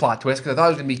first plot twist because I thought it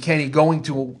was going to be Kenny going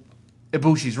to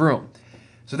Ibushi's room.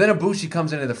 So then Ibushi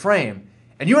comes into the frame,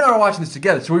 and you and I were watching this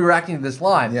together, so we were reacting to this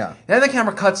live. Yeah. And then the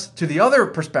camera cuts to the other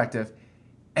perspective,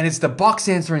 and it's the Bucks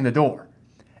answering the door.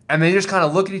 And they just kind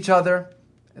of look at each other,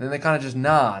 and then they kind of just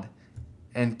nod,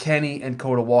 and Kenny and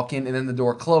Kota walk in, and then the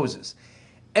door closes.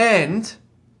 And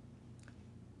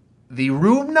the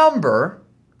room number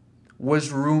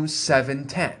was room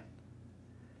 710.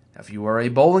 Now, if you are a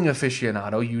bowling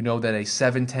aficionado, you know that a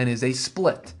 710 is a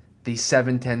split. The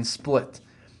 710 split.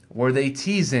 Were they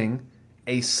teasing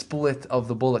a split of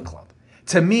the Bullet Club?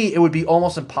 To me, it would be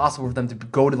almost impossible for them to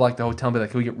go to like the hotel and be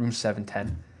like, can we get room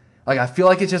 710? Like, I feel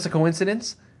like it's just a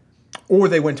coincidence. Or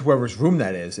they went to whoever's room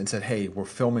that is and said, hey, we're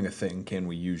filming a thing. Can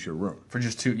we use your room? For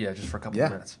just for a couple Yeah.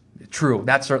 of minutes. True,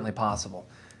 that's certainly possible.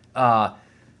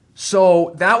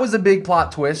 So that was a big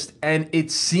plot twist, and it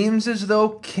seems as though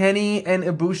Kenny and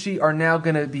Ibushi are now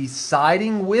going to be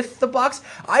siding with the Bucks.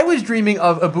 I was dreaming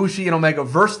of Ibushi and Omega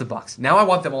versus the Bucks. Now I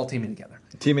want them all teaming together.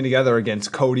 Teaming together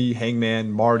against Cody,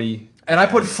 Hangman, Marty. And I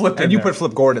put Flip in And you there. put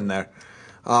Flip Gordon there.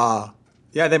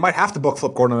 Yeah, they might have to book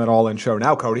Flip Gordon on that All-In show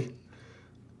now, Cody.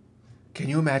 Can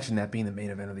you imagine that being the main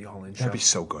event of the All-In show? That'd be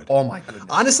so good. Oh, my goodness.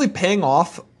 Honestly, paying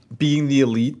off being the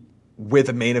elite with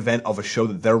a main event of a show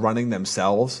that they're running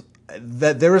themselves,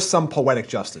 that there is some poetic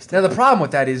justice to Now, the problem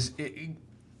with that is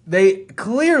they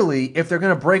clearly, if they're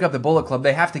going to break up the Bullet Club,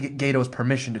 they have to get Gato's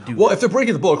permission to do Well, that. if they're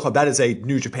breaking the Bullet Club, that is a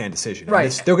New Japan decision. And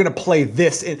Right. they're going to play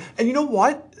this in. And you know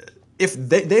what? If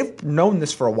they've known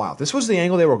this for a while. This was the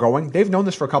angle they were going. They've known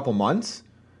this for a couple months.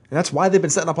 And that's why they've been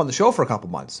setting up on the show for a couple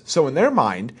months. So in their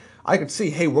mind, I could see,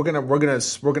 hey, we're gonna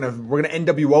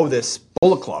NWO this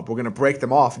Bullet Club. We're gonna break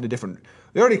them off into different.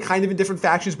 They're already kind of in different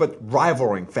factions, but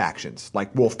rivaling factions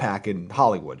like Wolfpack and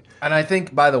Hollywood. And I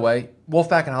think, by the way,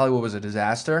 Wolfpack in Hollywood was a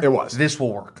disaster. It was. This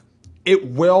will work.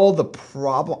 It will. The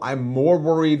problem, I'm more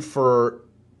worried for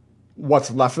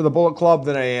what's left of the Bullet Club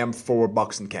than I am for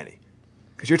Bucks and Kenny,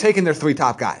 because you're taking their 3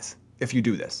 top guys if you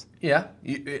do this. Yeah,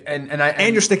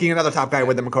 And you're sticking another top guy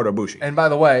with them, Makoto Ibushi. And by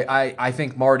the way, I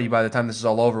think Marty, by the time this is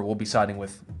all over, will be siding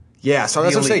with. Yeah, so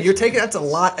that's what I'm saying. elite. You're taking that's a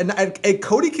lot, and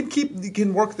Cody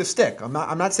can work the stick. I'm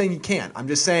not saying he can't. I'm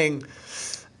just saying,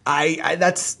 I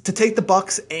that's to take the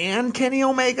Bucks and Kenny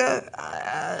Omega.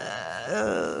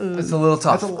 It's a little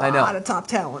tough. That's a I know. lot of top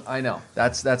talent. I know.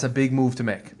 That's a big move to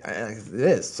make. It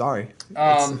is. Sorry.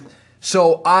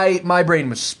 So my brain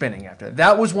was spinning after that.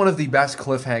 That was one of the best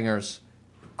cliffhangers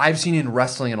I've seen in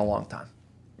wrestling in a long time,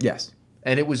 Yes.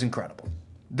 and it was incredible.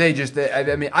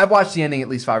 I mean, I've watched the ending at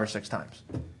least 5 or 6 times,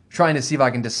 trying to see if I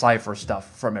can decipher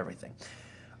stuff from everything.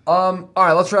 All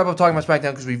right, let's wrap up talking about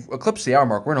SmackDown because we've eclipsed the hour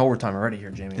mark. We're in overtime already here,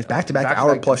 Jamie. It's back-to-back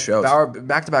hour-plus shows.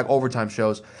 Back-to-back overtime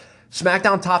shows.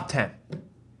 SmackDown top 10.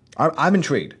 I'm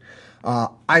intrigued.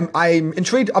 I'm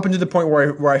intrigued up until the point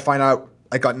where I find out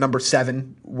I got number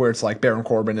 7, where it's like Baron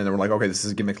Corbin, and then we're like, okay, this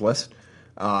is a gimmick list.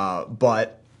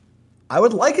 But I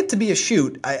would like it to be a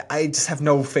shoot. I just have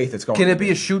no faith it's going. Can to it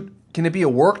be a shoot? Can it be a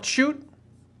worked shoot?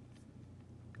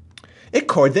 It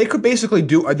could. They could basically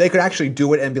do. They could actually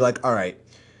do it and be like, all right,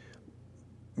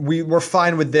 we're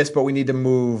fine with this, but we need to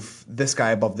move this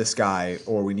guy above this guy,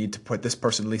 or we need to put this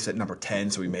person at least at number 10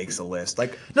 so he makes the list.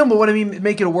 Like, No, but what I mean,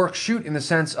 make it a work shoot in the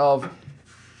sense of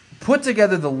put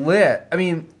together the lit. I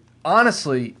mean,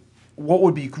 honestly, what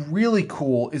would be really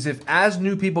cool is if as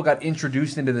new people got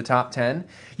introduced into the top 10,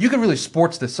 you could really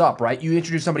sports this up, right? You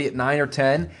introduce somebody at 9 or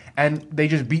 10, and they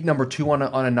just beat number 2 on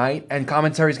a night, and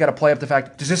commentary's got to play up the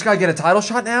fact, does this guy get a title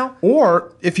shot now?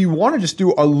 or if you want to just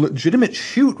do a legitimate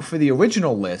shoot for the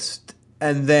original list,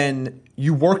 and then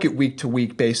you work it week to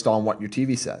week based on what your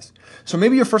TV says. So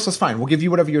maybe your first list, fine. We'll give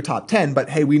you whatever your top 10, but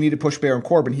hey, we need to push Baron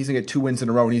Corbin. He's gonna get 2 wins in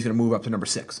a row, and he's gonna move up to number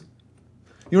 6.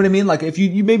 You know what I mean? Like if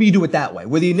you maybe you do it that way,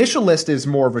 where the initial list is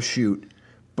more of a shoot,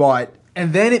 but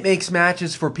And then it makes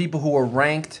matches for people who are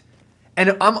ranked,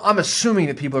 and I'm assuming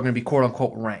that people are going to be quote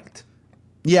unquote ranked.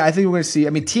 yeah, I think we're going to see.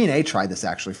 I mean, TNA tried this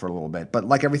actually for a little bit, but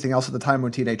like everything else at the time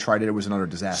when TNA tried it, it was another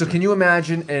disaster. So can you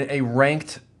imagine a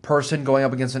ranked person going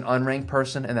up against an unranked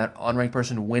person and that unranked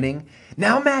person winning?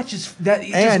 Now matches that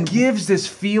it And- just gives this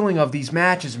feeling of these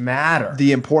matches matter.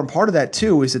 The important part of that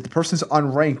too is that the person's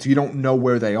unranked. You don't know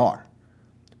where they are.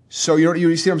 So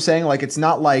you see what I'm saying? Like it's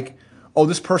not like, oh,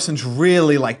 this person's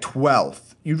really like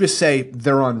 12th. You just say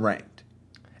they're unranked.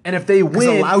 And if they Because it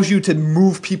win, allows you to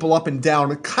move people up and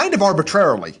down kind of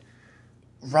arbitrarily.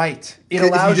 right? It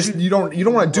If allows you don't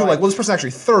want to do Right. like, well, this person's actually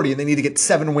 30 and they need to get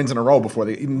 7 wins in a row before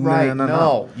they. right.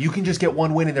 No. You can just get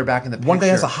one win and they're back in the picture. One guy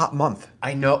has a hot month.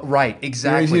 I know, right?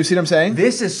 Exactly. You see what I'm saying?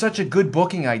 This is such a good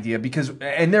booking idea because,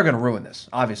 and they're going to ruin this.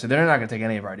 Obviously, they're not going to take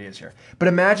any of our ideas here. But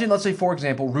imagine, let's say, for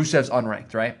example, Rusev's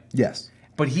unranked, right? Yes.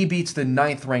 But he beats the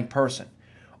 9th ranked person.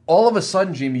 All of a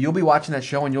sudden, Jimmy, you'll be watching that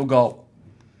show and you'll go,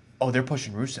 "Oh, they're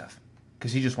pushing Rusev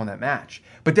because he just won that match."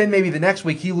 But then maybe the next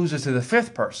week he loses to the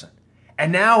 5th person,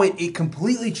 and now it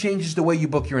completely changes the way you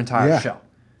book your entire show,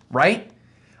 right?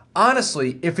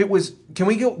 Honestly, if it was, can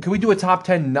we do a top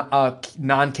 10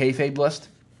 non-kayfabe list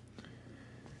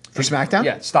For SmackDown?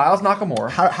 Yeah, Styles,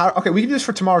 Nakamura. Okay, we can do this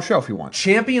for tomorrow's show if you want.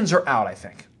 Champions are out, I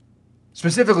think.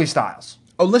 Specifically Styles.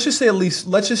 Oh, let's just say do we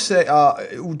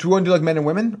want to do like men and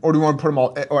women, or do we want to put them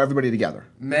all, or everybody together?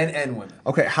 Men and women.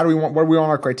 Okay, what do we want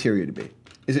our criteria to be?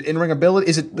 Is it in-ring ability?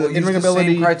 Is it the We'll in-ring use the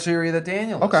ability? same criteria that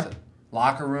Daniel Okay. listed.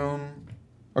 Locker room.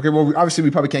 Okay, well, obviously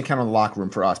we probably can't count on the locker room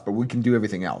for us, but we can do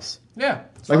everything else. Yeah.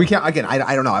 Like we can't, again,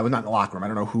 I don't know. I was not in the locker room. I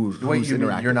don't know who's Wait, you mean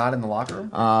interacting. you're not in the locker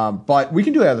room? But we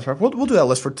can do that other stuff. We'll do that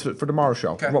list for tomorrow's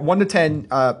show. Okay. 1 to 10,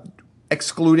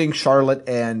 excluding Charlotte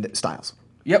and Styles.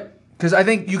 Yep. Because I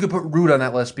think you could put Rude on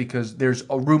that list because there's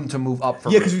a room to move up for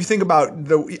Yeah, Rude. because if you think about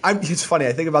it's funny.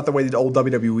 I think about the way the old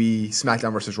WWE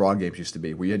SmackDown versus Raw games used to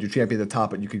be, where you had your champion at the top,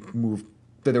 but you could move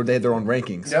they had their own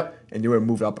rankings. Yep. And you would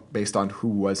move up based on who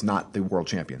was not the world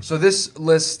champion. So this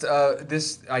list,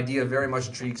 this idea very much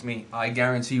intrigues me. I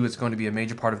guarantee you it's going to be a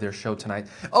major part of their show tonight.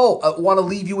 Oh, want to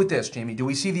leave you with this, Jamie. Do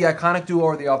we see the Iconic Duo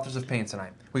or the Authors of Pain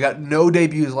tonight? We got no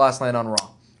debuts last night on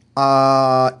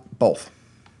Raw. Both.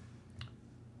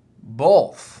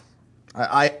 Both.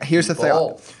 Here's the thing.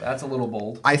 Both. That's a little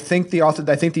bold. I think the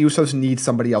Usos need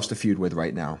somebody else to feud with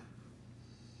right now.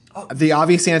 The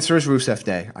obvious answer is Rusev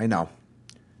Day. I know,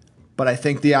 but I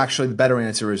think the better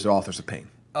answer is the Authors of Pain.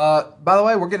 By the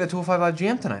way, we're getting a 205 Live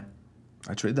GM tonight.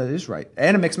 Actually, that is right,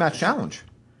 and a mixed match challenge.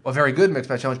 A very good mixed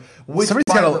match challenge. Somebody's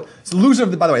got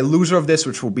loser of this,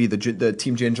 which will be the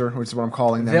Team Ginger, which is what I'm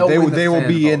calling them. They will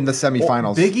be in the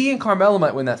semifinals. Big E and Carmella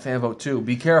might win that fan vote too.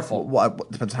 Be careful. Well,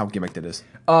 it depends on how gimmicked it is.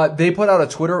 They put out a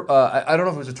Twitter. I don't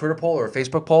know if it was a Twitter poll or a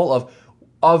Facebook poll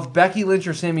of Becky Lynch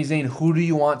or Sami Zayn. Who do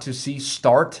you want to see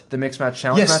start the mixed match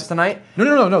challenge match tonight?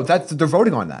 No. They're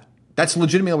voting on that. That's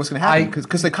legitimately what's going to happen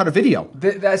because they cut a video.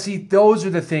 Those are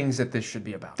the things that this should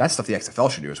be about. That's stuff the XFL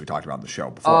should do, as we talked about in the show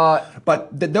before.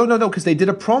 No, because they did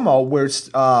a promo where it's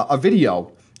a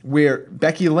video where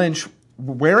Becky Lynch,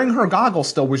 wearing her goggles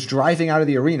still, was driving out of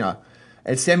the arena,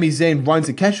 and Sami Zayn runs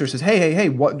and catches her, says, hey,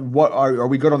 what are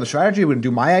we good on the strategy? Are we going to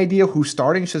do my idea? Who's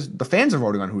starting? She says, the fans are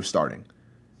voting on who's starting.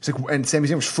 It's like, and Sami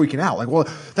Zayn was freaking out. Like, well,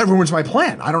 that ruins my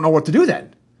plan. I don't know what to do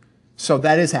then. So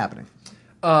that is happening.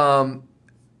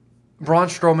 Braun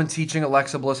Strowman teaching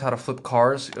Alexa Bliss how to flip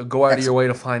cars. Go out of your way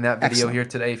to find that video here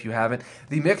today if you haven't.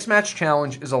 The Mixed Match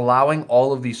Challenge is allowing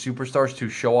all of these superstars to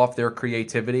show off their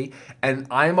creativity. And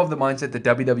I am of the mindset that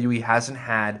WWE hasn't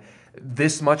had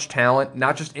this much talent,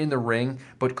 not just in the ring,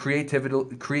 but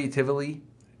creatively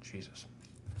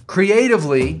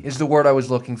is the word I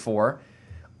was looking for,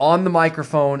 on the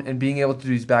microphone and being able to do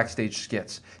these backstage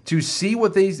skits. To see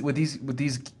what these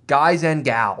guys and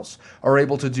gals are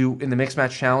able to do in the Mixed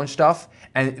Match Challenge stuff,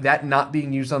 and that not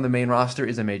being used on the main roster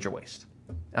is a major waste.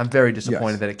 I'm very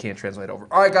disappointed that it can't translate over.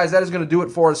 All right, guys, that is going to do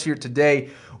it for us here today.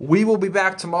 We will be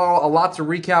back tomorrow. A lot to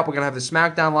recap. We're going to have the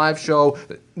SmackDown Live show,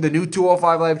 the new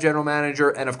 205 Live General Manager,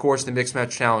 and, of course, the Mixed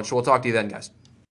Match Challenge. So we'll talk to you then, guys.